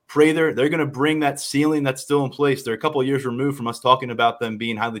 Thornton, Prather, they're going to bring that ceiling that's still in place. They're a couple of years removed from us talking about them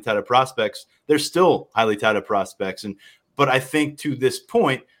being highly touted prospects. They're still highly touted prospects. But I think to this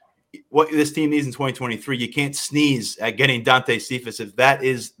point, what this team needs in 2023, you can't sneeze at getting Dante Cephas if that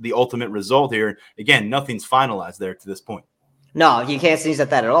is the ultimate result here. Again, nothing's finalized there to this point. No, you can't sneeze at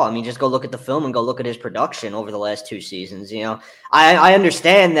that at all. I mean, just go look at the film and go look at his production over the last 2 seasons. I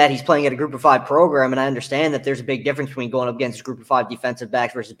understand that he's playing at a Group of 5 program, and I understand that there's a big difference between going up against Group of 5 defensive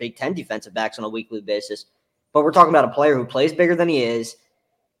backs versus Big Ten defensive backs on a weekly basis. But we're talking about a player who plays bigger than he is.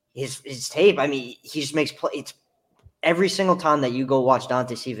 His tape, I mean, he just makes play. It's every single time that you go watch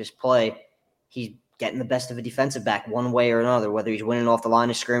Dante Cephas play, he's getting the best of a defensive back one way or another, whether he's winning off the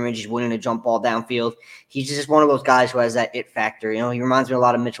line of scrimmage, he's winning a jump ball downfield. He's just one of those guys who has that it factor. He reminds me a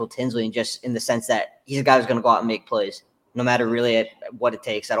lot of Mitchell Tinsley, and just in the sense that he's a guy who's going to go out and make plays, no matter really what it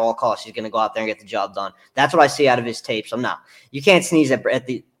takes. At all costs, he's going to go out there and get the job done. That's what I see out of his tape. So, no, you can't sneeze at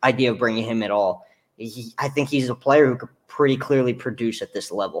the idea of bringing him at all. I think he's a player who could pretty clearly produce at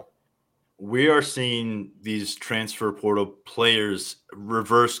this level. We are seeing these transfer portal players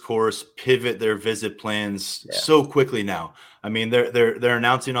reverse course, pivot their visit plans so quickly now. I mean, they're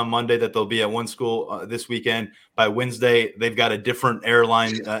announcing on Monday that they'll be at one school this weekend. By Wednesday, they've got a different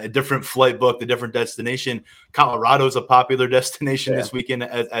airline, a different flight booked, a different destination. Colorado's a popular destination this weekend,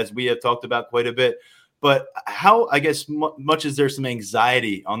 as we have talked about quite a bit. But how, I guess, much is there some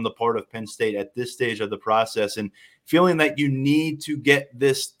anxiety on the part of Penn State at this stage of the process and feeling that you need to get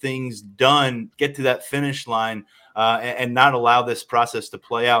this things done, get to that finish line, and not allow this process to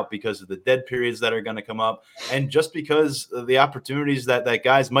play out because of the dead periods that are going to come up and just because of the opportunities that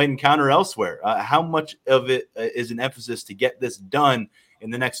guys might encounter elsewhere? How much of it is an emphasis to get this done in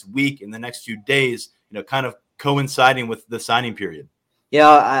the next week, in the next few days, kind of coinciding with the signing period?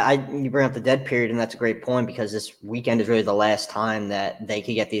 Yeah, you bring up the dead period, and that's a great point because this weekend is really the last time that they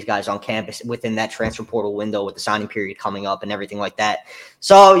could get these guys on campus within that transfer portal window with the signing period coming up and everything like that.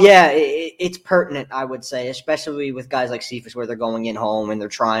 So, yeah, it's pertinent, I would say, especially with guys like Cephas where they're going in home and they're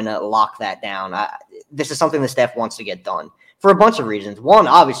trying to lock that down. This is something the staff wants to get done for a bunch of reasons. One,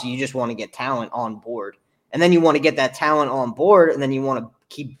 obviously, you just want to get talent on board, and then you want to get that talent on board, and then you want to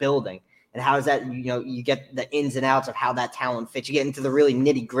keep building. And how is that, you get the ins and outs of how that talent fits. You get into the really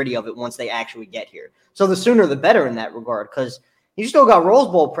nitty gritty of it once they actually get here. So the sooner the better in that regard, because you still got Rose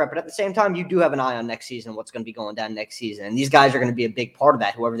Bowl prep, but at the same time, you do have an eye on next season, what's going to be going down next season. And these guys are going to be a big part of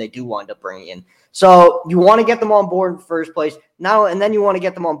that, whoever they do wind up bringing in. So you want to get them on board in the first place now, and then you want to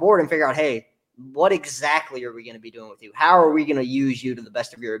get them on board and figure out, hey, what exactly are we going to be doing with you? How are we going to use you to the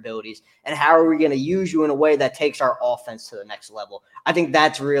best of your abilities? And how are we going to use you in a way that takes our offense to the next level? I think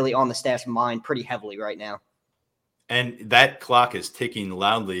that's really on the staff's mind pretty heavily right now. And that clock is ticking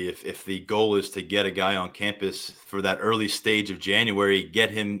loudly. If the goal is to get a guy on campus for that early stage of January,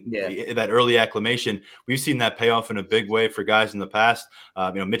 get him that early acclimation, we've seen that pay off in a big way for guys in the past.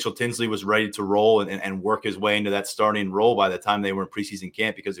 Mitchell Tinsley was ready to roll and work his way into that starting role by the time they were in preseason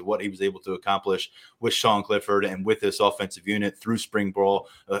camp because of what he was able to accomplish with Sean Clifford and with this offensive unit through spring ball,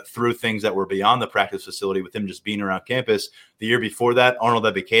 through things that were beyond the practice facility with him just being around campus. The year before that, Arnold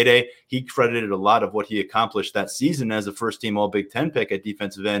Ebiketie, he credited a lot of what he accomplished that season as a first-team All-Big Ten pick at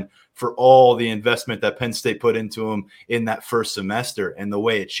defensive end for all the investment that Penn State put into him in that first semester and the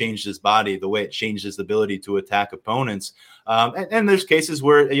way it changed his body, the way it changed his ability to attack opponents. And there's cases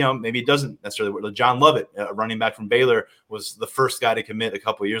where, maybe it doesn't necessarily. John Lovett, running back from Baylor, was the first guy to commit a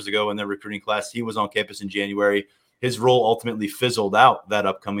couple of years ago in their recruiting class. He was on campus in January. His role ultimately fizzled out that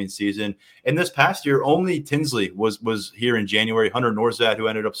upcoming season. And this past year, only Tinsley was here in January. Hunter Norzad, who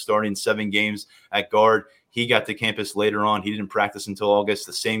ended up starting 7 games at guard, he got to campus later on. He didn't practice until August.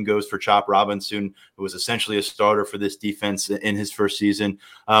 The same goes for Chop Robinson, who was essentially a starter for this defense in his first season.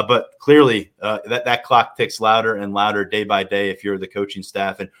 But clearly, that clock ticks louder and louder day by day if you're the coaching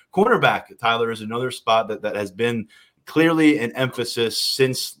staff. And cornerback, Tyler, is another spot that has been clearly an emphasis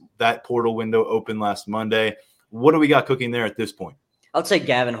since that portal window opened last Monday. What do we got cooking there at this point? I'd say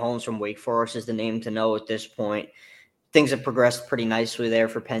Gavin Holmes from Wake Forest is the name to know at this point. Things have progressed pretty nicely there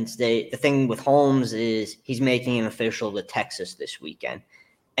for Penn State. The thing with Holmes is he's making an official to Texas this weekend,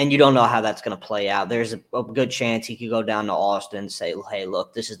 and you don't know how that's going to play out. There's a good chance he could go down to Austin and say, hey,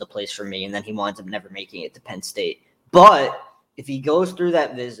 look, this is the place for me, and then he winds up never making it to Penn State. But if he goes through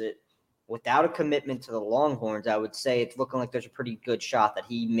that visit without a commitment to the Longhorns, I would say it's looking like there's a pretty good shot that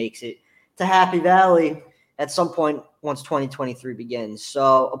he makes it to Happy Valley at some point once 2023 begins.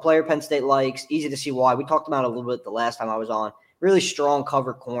 So a player Penn State likes, easy to see why. We talked about it a little bit the last time I was on. Really strong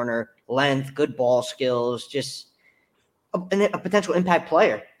cover corner, length, good ball skills, just a potential impact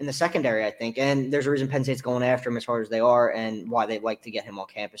player in the secondary, I think. And there's a reason Penn State's going after him as hard as they are and why they'd like to get him on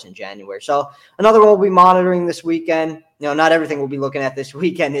campus in January. So another one we'll be monitoring this weekend. Not everything we'll be looking at this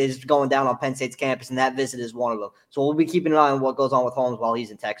weekend is going down on Penn State's campus, and that visit is one of them. So we'll be keeping an eye on what goes on with Holmes while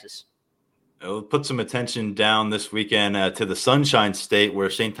he's in Texas. We'll put some attention down this weekend to the Sunshine State, where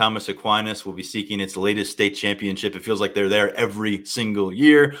St. Thomas Aquinas will be seeking its latest state championship. It feels like they're there every single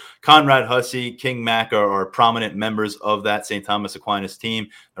year. Conrad Hussey, King Mack are prominent members of that St. Thomas Aquinas team.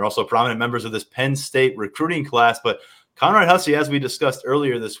 They're also prominent members of this Penn State recruiting class. But Conrad Hussey, as we discussed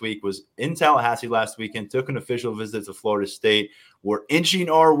earlier this week, was in Tallahassee last weekend, took an official visit to Florida State. We're inching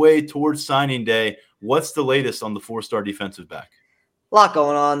our way towards signing day. What's the latest on the 4-star defensive back? A lot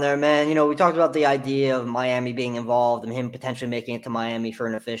going on there, man. We talked about the idea of Miami being involved and him potentially making it to Miami for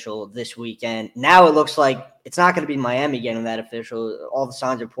an official this weekend. Now it looks like it's not going to be Miami getting that official. All the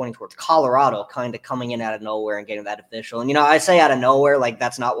signs are pointing towards Colorado kind of coming in out of nowhere and getting that official. And, I say out of nowhere, like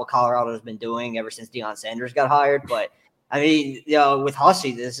that's not what Colorado has been doing ever since Deion Sanders got hired. But, I mean, with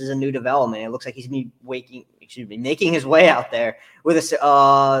Hussey, this is a new development. It looks like he's making his way out there with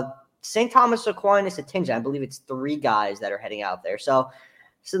a St. Thomas Aquinas contingent. I believe it's 3 guys that are heading out there. So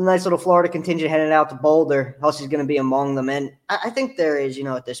it's a nice little Florida contingent heading out to Boulder. Hussey's going to be among them. And I think there is,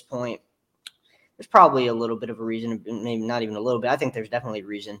 at this point, there's probably a little bit of a reason, maybe not even a little bit. I think there's definitely a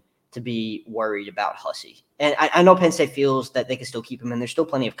reason to be worried about Hussey. And I know Penn State feels that they can still keep him, and there's still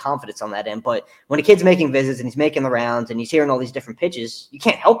plenty of confidence on that end. But when a kid's making visits and he's making the rounds and he's hearing all these different pitches, you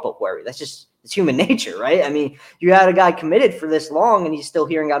can't help but worry. It's human nature, right? I mean, you had a guy committed for this long and he's still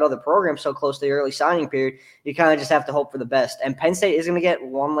hearing out other programs so close to the early signing period. You kind of just have to hope for the best. And Penn State is going to get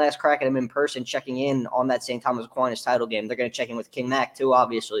one last crack at him in person, checking in on that St. Thomas Aquinas title game. They're going to check in with King Mack too,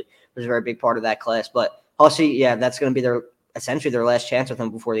 obviously, who's a very big part of that class. But Hussey, that's going to be essentially their last chance with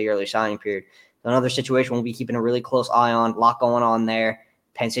him before the early signing period. Another situation we'll be keeping a really close eye on. A lot going on there.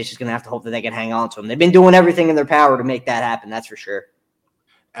 Penn State's just going to have to hope that they can hang on to him. They've been doing everything in their power to make that happen, that's for sure.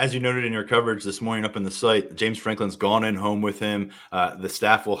 As you noted in your coverage this morning up in the site, James Franklin's gone in home with him. The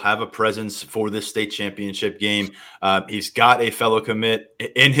staff will have a presence for this state championship game. He's got a fellow commit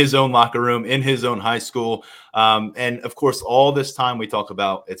in his own locker room, in his own high school. And, of course, all this time we talk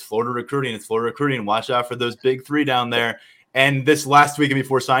about it's Florida recruiting. Watch out for those big 3 down there. And this last weekend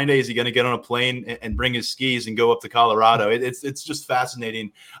before signing day, is he going to get on a plane and bring his skis and go up to Colorado? It's just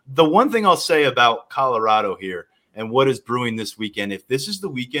fascinating. The one thing I'll say about Colorado here, and what is brewing this weekend, if this is the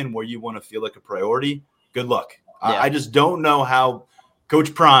weekend where you want to feel like a priority, good luck. Yeah. I just don't know how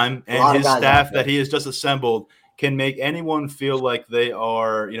Coach Prime and his staff that he has just assembled can make anyone feel like they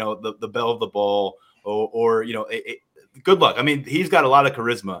are, the belle of the ball or good luck. I mean, he's got a lot of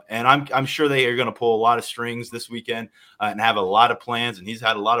charisma, and I'm sure they are going to pull a lot of strings this weekend and have a lot of plans, and he's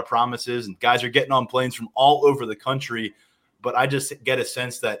had a lot of promises, and guys are getting on planes from all over the country. But I just get a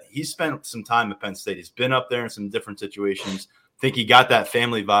sense that he spent some time at Penn State. He's been up there in some different situations. I think he got that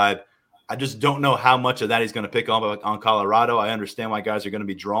family vibe. I just don't know how much of that he's going to pick up on Colorado. I understand why guys are going to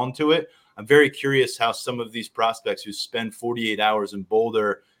be drawn to it. I'm very curious how some of these prospects who spend 48 hours in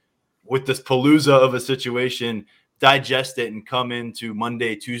Boulder with this palooza of a situation digest it and come into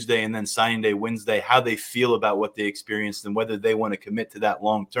Monday, Tuesday, and then signing day, Wednesday, how they feel about what they experienced and whether they want to commit to that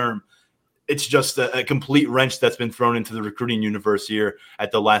long term. It's just a complete wrench that's been thrown into the recruiting universe here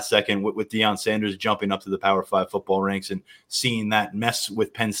at the last second with Deion Sanders jumping up to the Power 5 football ranks and seeing that mess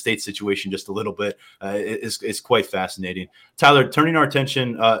with Penn State's situation just a little bit is quite fascinating. Tyler, turning our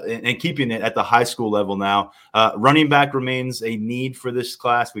attention and keeping it at the high school level now, running back remains a need for this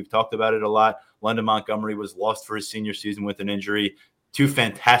class. We've talked about it a lot. London Montgomery was lost for his senior season with an injury. Two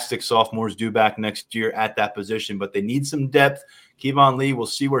fantastic sophomores due back next year at that position, but they need some depth. Kevon Lee, we'll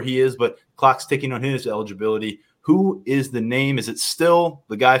see where he is, but clock's ticking on his eligibility. Who is the name? Is it still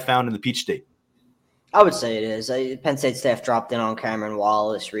the guy found in the Peach State? I would say it is. Penn State staff dropped in on Cameron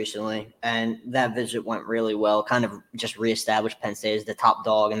Wallace recently, and that visit went really well, kind of just reestablished Penn State as the top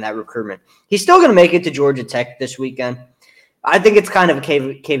dog in that recruitment. He's still going to make it to Georgia Tech this weekend. I think it's kind of a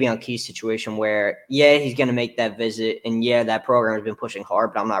Kevon Keys situation where, yeah, he's going to make that visit, and yeah, that program has been pushing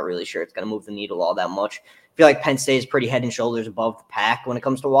hard, but I'm not really sure it's going to move the needle all that much. I feel like Penn State is pretty head and shoulders above the pack when it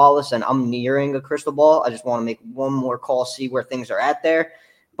comes to Wallace, and I'm nearing a crystal ball. I just want to make one more call, see where things are at there.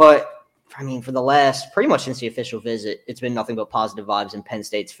 But, I mean, for the last, pretty much since the official visit, it's been nothing but positive vibes in Penn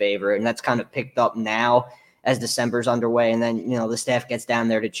State's favor, and that's kind of picked up now as December's underway, and then, the staff gets down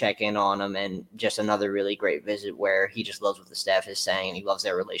there to check in on him, and just another really great visit where he just loves what the staff is saying, and he loves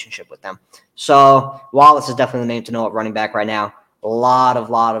their relationship with them. So Wallace is definitely the name to know at running back right now. A lot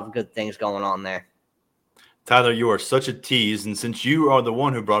of good things going on there. Tyler, you are such a tease, and since you are the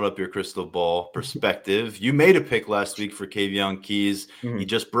one who brought up your crystal ball perspective, you made a pick last week for Kevon Keys. Mm-hmm. You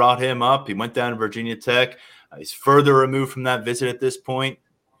just brought him up. He went down to Virginia Tech. He's further removed from that visit at this point.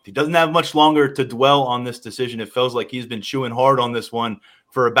 He doesn't have much longer to dwell on this decision. It feels like he's been chewing hard on this one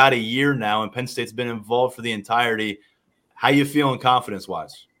for about a year now, and Penn State's been involved for the entirety. How you feeling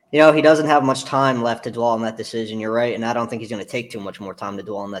confidence-wise? He doesn't have much time left to dwell on that decision. You're right, and I don't think he's going to take too much more time to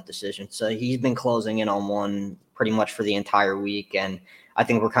dwell on that decision. So he's been closing in on one pretty much for the entire week, and I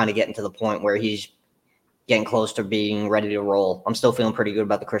think we're kind of getting to the point where he's getting close to being ready to roll. I'm still feeling pretty good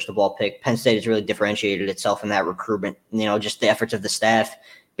about the crystal ball pick. Penn State has really differentiated itself in that recruitment, just the efforts of the staff.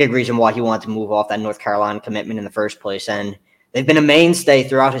 Big reason why he wanted to move off that North Carolina commitment in the first place. And they've been a mainstay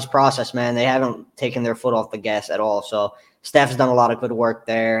throughout his process, man. They haven't taken their foot off the gas at all. So staff has done a lot of good work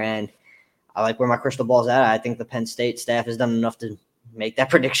there. And I like where my crystal ball's at. I think the Penn State staff has done enough to make that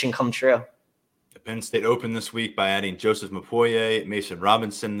prediction come true. Penn State opened this week by adding Joseph Mapoye, Mason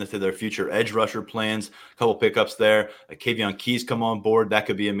Robinson to their future edge rusher plans. A couple pickups there. Kevon Keys come on board. That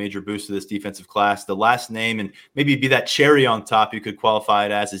could be a major boost to this defensive class. The last name, and maybe be that cherry on top you could qualify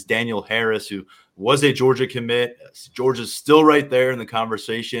it as, is Daniel Harris, who was a Georgia commit. Georgia's still right there in the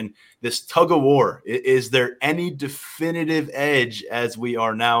conversation. This tug of war, is there any definitive edge as we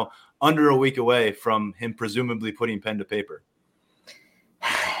are now under a week away from him presumably putting pen to paper?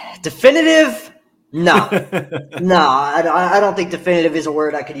 Definitive? No, I don't think definitive is a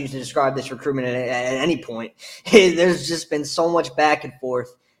word I could use to describe this recruitment at any point. There's just been so much back and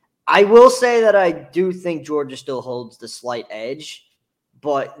forth. I will say that I do think Georgia still holds the slight edge,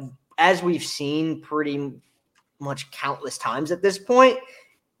 but as we've seen pretty much countless times at this point,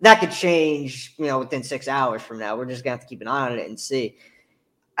 that could change, within 6 hours from now. We're just going to have to keep an eye on it and see.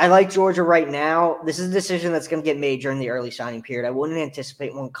 I like Georgia right now. This is a decision that's going to get made during the early signing period. I wouldn't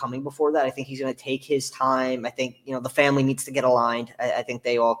anticipate one coming before that. I think he's going to take his time. I think, the family needs to get aligned. I think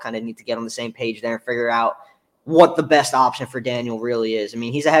they all kind of need to get on the same page there and figure out what the best option for Daniel really is. I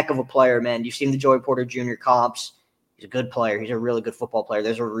mean, he's a heck of a player, man. You've seen the Joey Porter Jr. comps. He's a good player. He's a really good football player.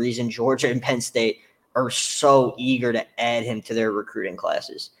 There's a reason Georgia and Penn State are so eager to add him to their recruiting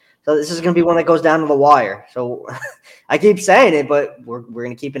classes. So this is going to be one that goes down to the wire. So I keep saying it, but we're going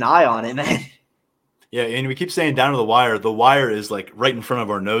to keep an eye on it, man. Yeah, and we keep saying down to the wire. The wire is like right in front of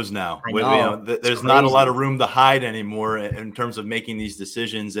our nose now. I know. There's not a lot of room to hide anymore in terms of making these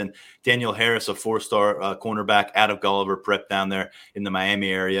decisions. And Daniel Harris, a 4-star cornerback out of Gulliver Prep down there in the Miami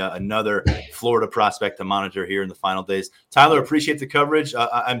area, another Florida prospect to monitor here in the final days. Tyler, appreciate the coverage.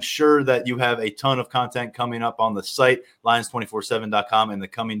 I'm sure that you have a ton of content coming up on the site, lions247.com, in the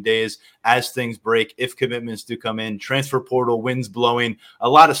coming days as things break, if commitments do come in, transfer portal, winds blowing, a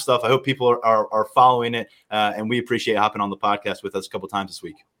lot of stuff. I hope people are following it, and we appreciate hopping on the podcast with us a couple times this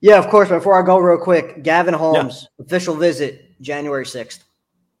week. Yeah, of course. Before I go real quick, Gavin Holmes, official visit January 6th.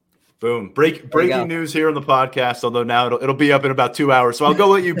 Boom. Breaking news here on the podcast, although now it'll be up in about 2 hours. So I'll go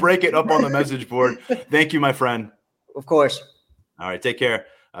let you break it up on the message board. Thank you, my friend. Of course. All right, take care.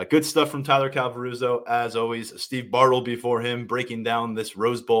 Good stuff from Tyler Calvaruzzo, as always. Steve Bartle before him, breaking down this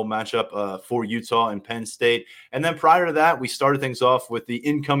Rose Bowl matchup for Utah and Penn State. And then prior to that, we started things off with the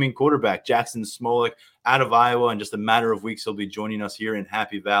incoming quarterback, Jackson Smolik, out of Iowa. In just a matter of weeks, he'll be joining us here in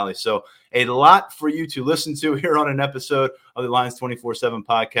Happy Valley. So a lot for you to listen to here on an episode of the Lions 24/7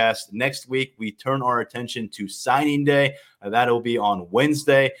 podcast. Next week, we turn our attention to signing day. That'll be on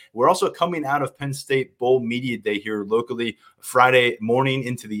Wednesday. We're also coming out of Penn State Bowl Media Day here locally Friday morning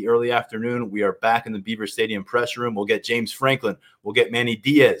into the early afternoon. We are back in the Beaver Stadium press room. We'll get James Franklin. We'll get Manny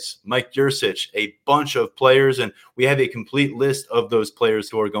Diaz, Mike Yurcich, a bunch of players, and we have a complete list of those players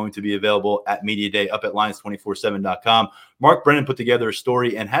who are going to be available at Media Day up at lions247.com. Mark Brennan put together a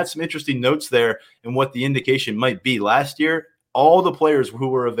story and had some interesting notes there and what the indication might be. Last year, all the players who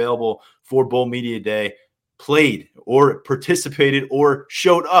were available for Bowl Media Day played or participated or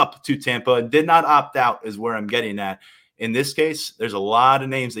showed up to Tampa and did not opt out, is where I'm getting at. In this case, there's a lot of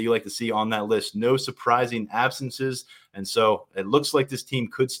names that you like to see on that list. No surprising absences. And so it looks like this team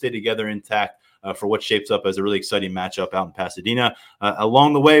could stay together intact for what shapes up as a really exciting matchup out in Pasadena.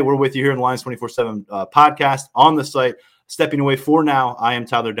 Along the way, we're with you here in the Lions 24/7 podcast on the site. Stepping away for now, I am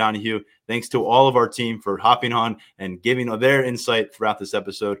Tyler Donahue. Thanks to all of our team for hopping on and giving their insight throughout this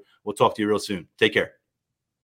episode. We'll talk to you real soon. Take care.